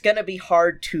it's going to be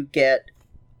hard to get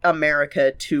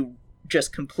America to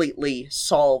just completely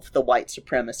solve the white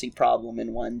supremacy problem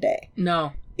in one day.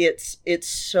 No. It's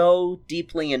so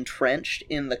deeply entrenched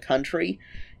in the country,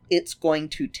 it's going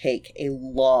to take a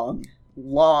long,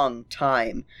 long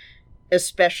time,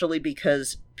 especially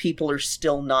because people are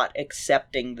still not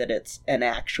accepting that it's an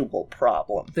actual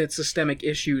problem. That systemic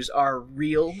issues are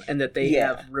real and that they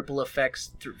have ripple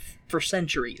effects for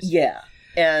centuries. Yeah.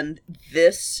 And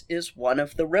this is one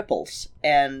of the ripples.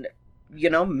 And,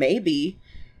 maybe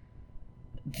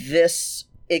this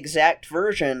exact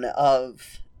version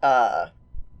of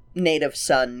Native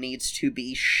Son needs to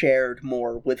be shared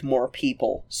more with more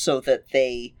people, so that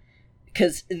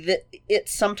because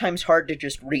it's sometimes hard to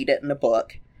just read it in a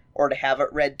book or to have it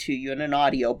read to you in an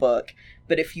audiobook,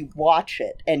 but if you watch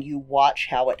it and you watch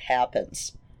how it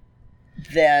happens,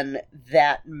 then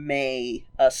that may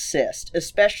assist,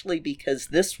 especially because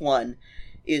this one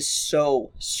is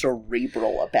so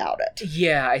cerebral about it.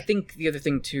 Yeah, I think the other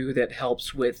thing, too, that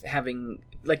helps with having,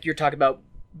 like you're talking about,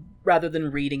 rather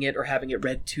than reading it or having it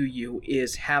read to you,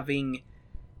 is having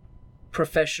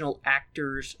professional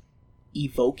actors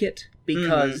evoke it,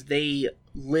 because they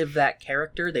live that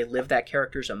character, they live that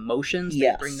character's emotions,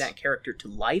 they bring that character to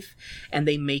life, and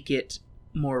they make it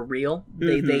more real.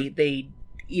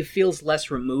 It feels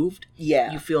less removed.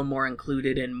 Yeah. You feel more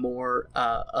included and more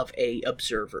of a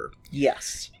observer.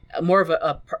 Yes. More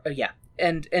of yeah.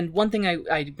 And one thing I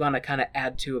want to kind of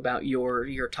add to about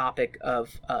your topic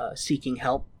of seeking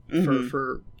help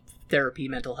for therapy,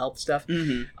 mental health stuff.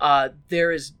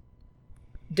 There is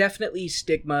definitely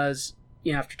stigmas,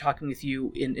 after talking with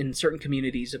you in certain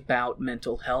communities about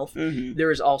mental health.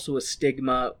 There is also a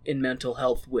stigma in mental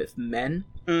health with men,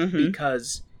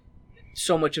 because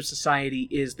so much of society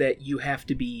is that you have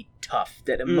to be tough,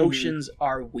 that emotions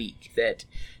are weak, that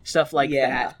stuff like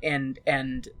that. And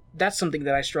that's something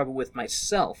that I struggle with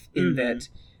myself, in that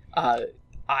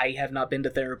I have not been to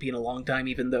therapy in a long time,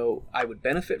 even though I would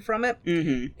benefit from it.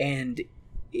 And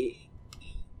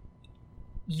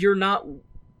you're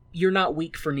not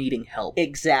weak for needing help.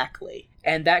 Exactly.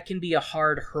 And that can be a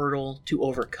hard hurdle to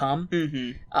overcome.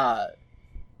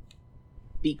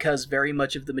 Because very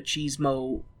much of the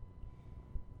machismo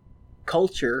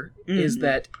culture is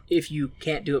that if you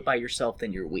can't do it by yourself,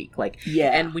 then you're weak.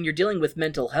 And when you're dealing with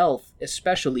mental health,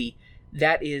 especially,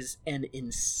 that is an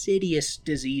insidious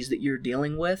disease that you're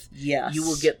dealing with. Yes. You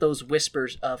will get those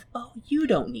whispers of, oh, you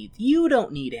don't need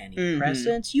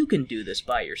antidepressants. You can do this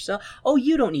by yourself. Oh,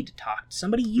 you don't need to talk to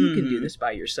somebody. You can do this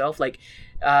by yourself.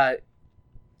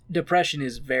 Depression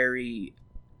is very,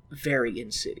 very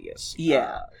insidious.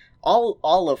 Yeah.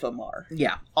 All of them are.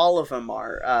 Yeah. All of them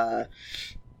are.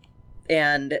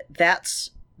 And that's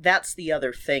the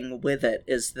other thing with it,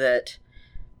 is that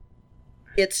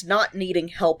it's not needing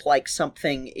help like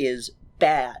something is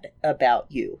bad about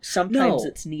you. Sometimes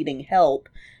it's needing help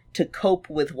to cope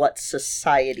with what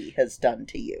society has done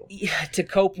to you. Yeah, to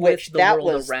cope with the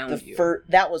world around you.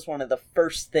 That was one of the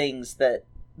first things that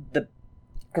the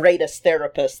greatest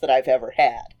therapist that I've ever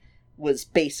had was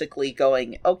basically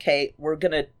going, okay, we're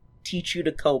going to teach you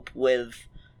to cope with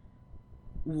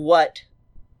what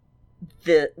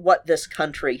this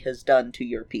country has done to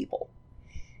your people.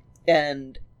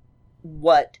 And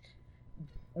what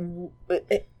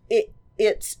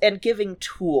it's and giving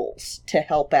tools to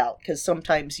help out, because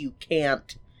sometimes you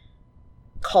can't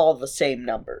call the same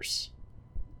numbers.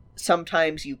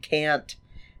 Sometimes you can't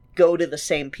go to the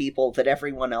same people that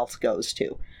everyone else goes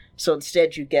to. So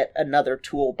instead you get another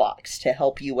toolbox to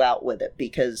help you out with it,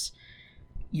 because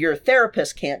your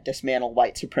therapist can't dismantle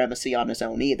white supremacy on his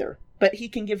own either, but he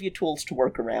can give you tools to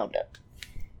work around it.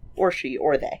 Or she,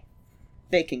 or they.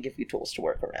 They can give you tools to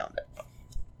work around it.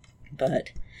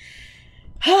 But,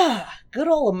 good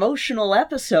old emotional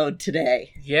episode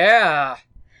today. Yeah.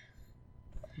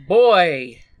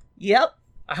 Boy. Yep.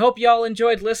 I hope y'all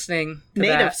enjoyed listening to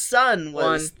Native Son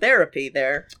was therapy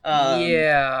there.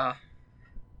 Yeah.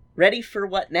 Ready for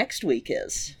what next week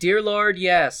is? Dear Lord,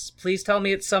 yes. Please tell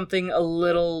me it's something a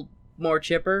little more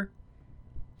chipper.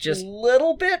 Just a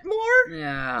little bit more?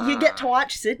 Yeah. You get to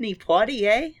watch Sidney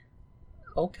Poitier.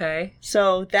 Okay.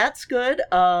 So that's good.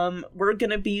 We're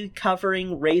going to be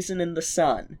covering Raisin in the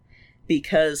Sun,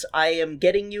 because I am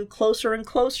getting you closer and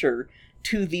closer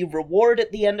to the reward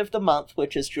at the end of the month,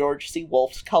 which is George C.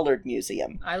 Wolfe's Colored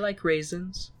Museum. I like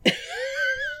raisins.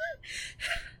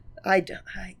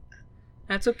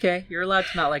 That's okay. You're allowed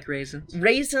to not like raisins.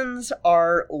 Raisins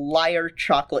are liar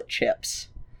chocolate chips.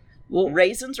 Well,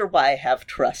 raisins are why I have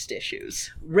trust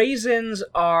issues. Raisins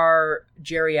are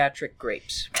geriatric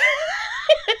grapes.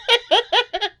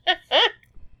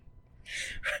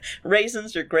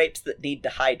 Raisins are grapes that need to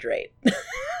hydrate.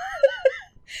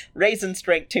 Raisins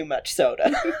drink too much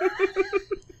soda.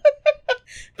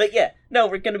 But yeah, no,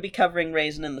 we're going to be covering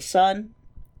Raisin in the Sun.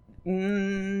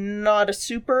 Not a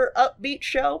super upbeat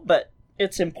show, but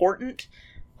it's important.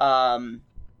 I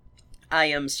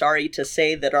am sorry to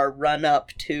say that our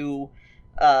run-up to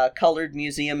Colored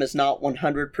Museum is not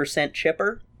 100%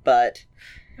 chipper, but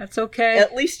that's okay.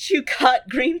 At least you got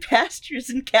Green Pastures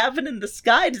and Cabin in the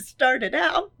Sky to start it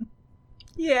out.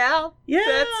 Yeah.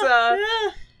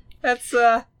 That's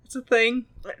a thing.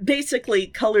 Basically,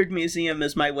 Colored Museum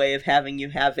is my way of having you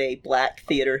have a Black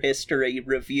theater history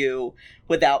review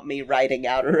without me writing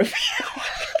out a review.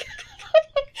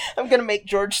 I'm gonna make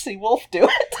George C. Wolfe do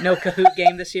it. No Kahoot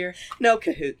game this year? No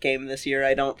Kahoot game this year,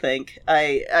 I don't think.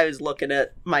 I was looking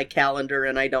at my calendar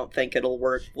and I don't think it'll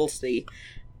work. We'll see.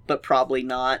 But probably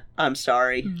not. I'm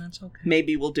sorry. That's okay.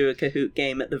 Maybe we'll do a Kahoot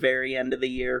game at the very end of the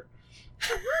year.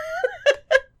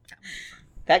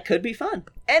 That could be fun.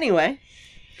 Anyway,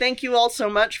 thank you all so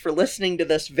much for listening to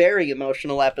this very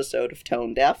emotional episode of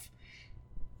Tone Deaf.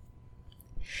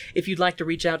 If you'd like to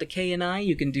reach out to Kay and I,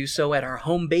 you can do so at our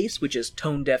home base, which is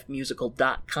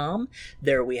tonedeafmusical.com.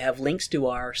 There we have links to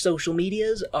our social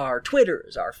medias, our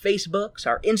Twitters, our Facebooks,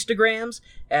 our Instagrams,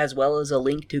 as well as a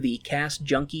link to the Cast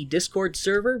Junkie Discord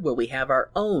server, where we have our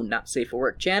own Not Safe for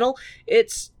Work channel.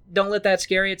 Don't let that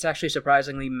scare you. It's actually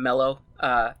surprisingly mellow.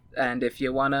 And if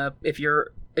you're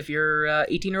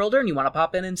 18 or older and you want to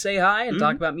pop in and say hi and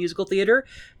talk about musical theater,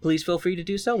 please feel free to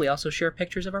do so. We also share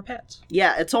pictures of our pets.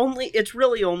 Yeah, it's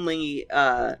really only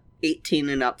 18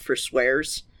 and up for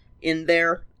swears in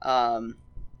there, and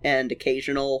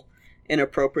occasional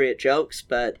inappropriate jokes,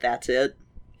 but that's it,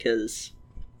 because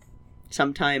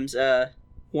sometimes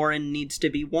Warren needs to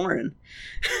be Warren.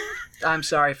 I'm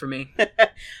sorry for me.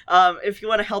 If you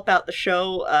want to help out the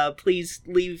show, please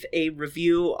leave a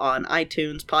review on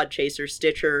iTunes, Podchaser,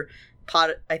 Stitcher,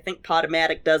 I think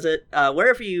Podomatic does it.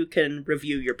 Wherever you can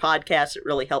review your podcast, it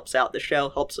really helps out the show,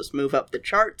 helps us move up the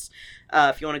charts.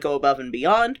 If you want to go above and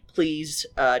beyond, please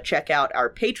check out our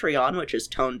Patreon, which is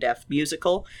Tone Deaf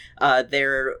Musical.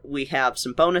 There we have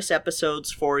some bonus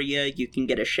episodes for you. You can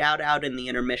get a shout out in the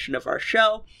intermission of our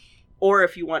show. Or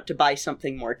if you want to buy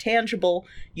something more tangible,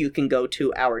 you can go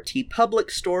to our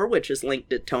TeePublic store, which is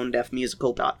linked at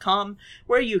tonedeafmusical.com,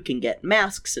 where you can get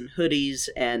masks and hoodies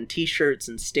and t-shirts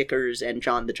and stickers and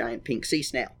John the Giant Pink Sea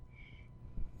Snail.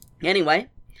 Anyway,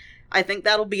 I think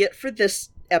that'll be it for this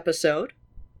episode.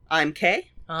 I'm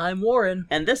Kay. I'm Warren.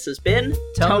 And this has been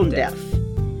Tone Deaf.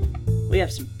 We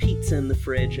have some pizza in the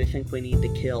fridge I think we need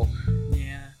to kill.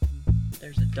 Yeah,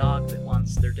 there's a dog that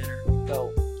wants their dinner.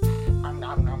 Go.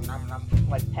 Nom nom nom nom,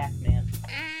 like Pac-Man.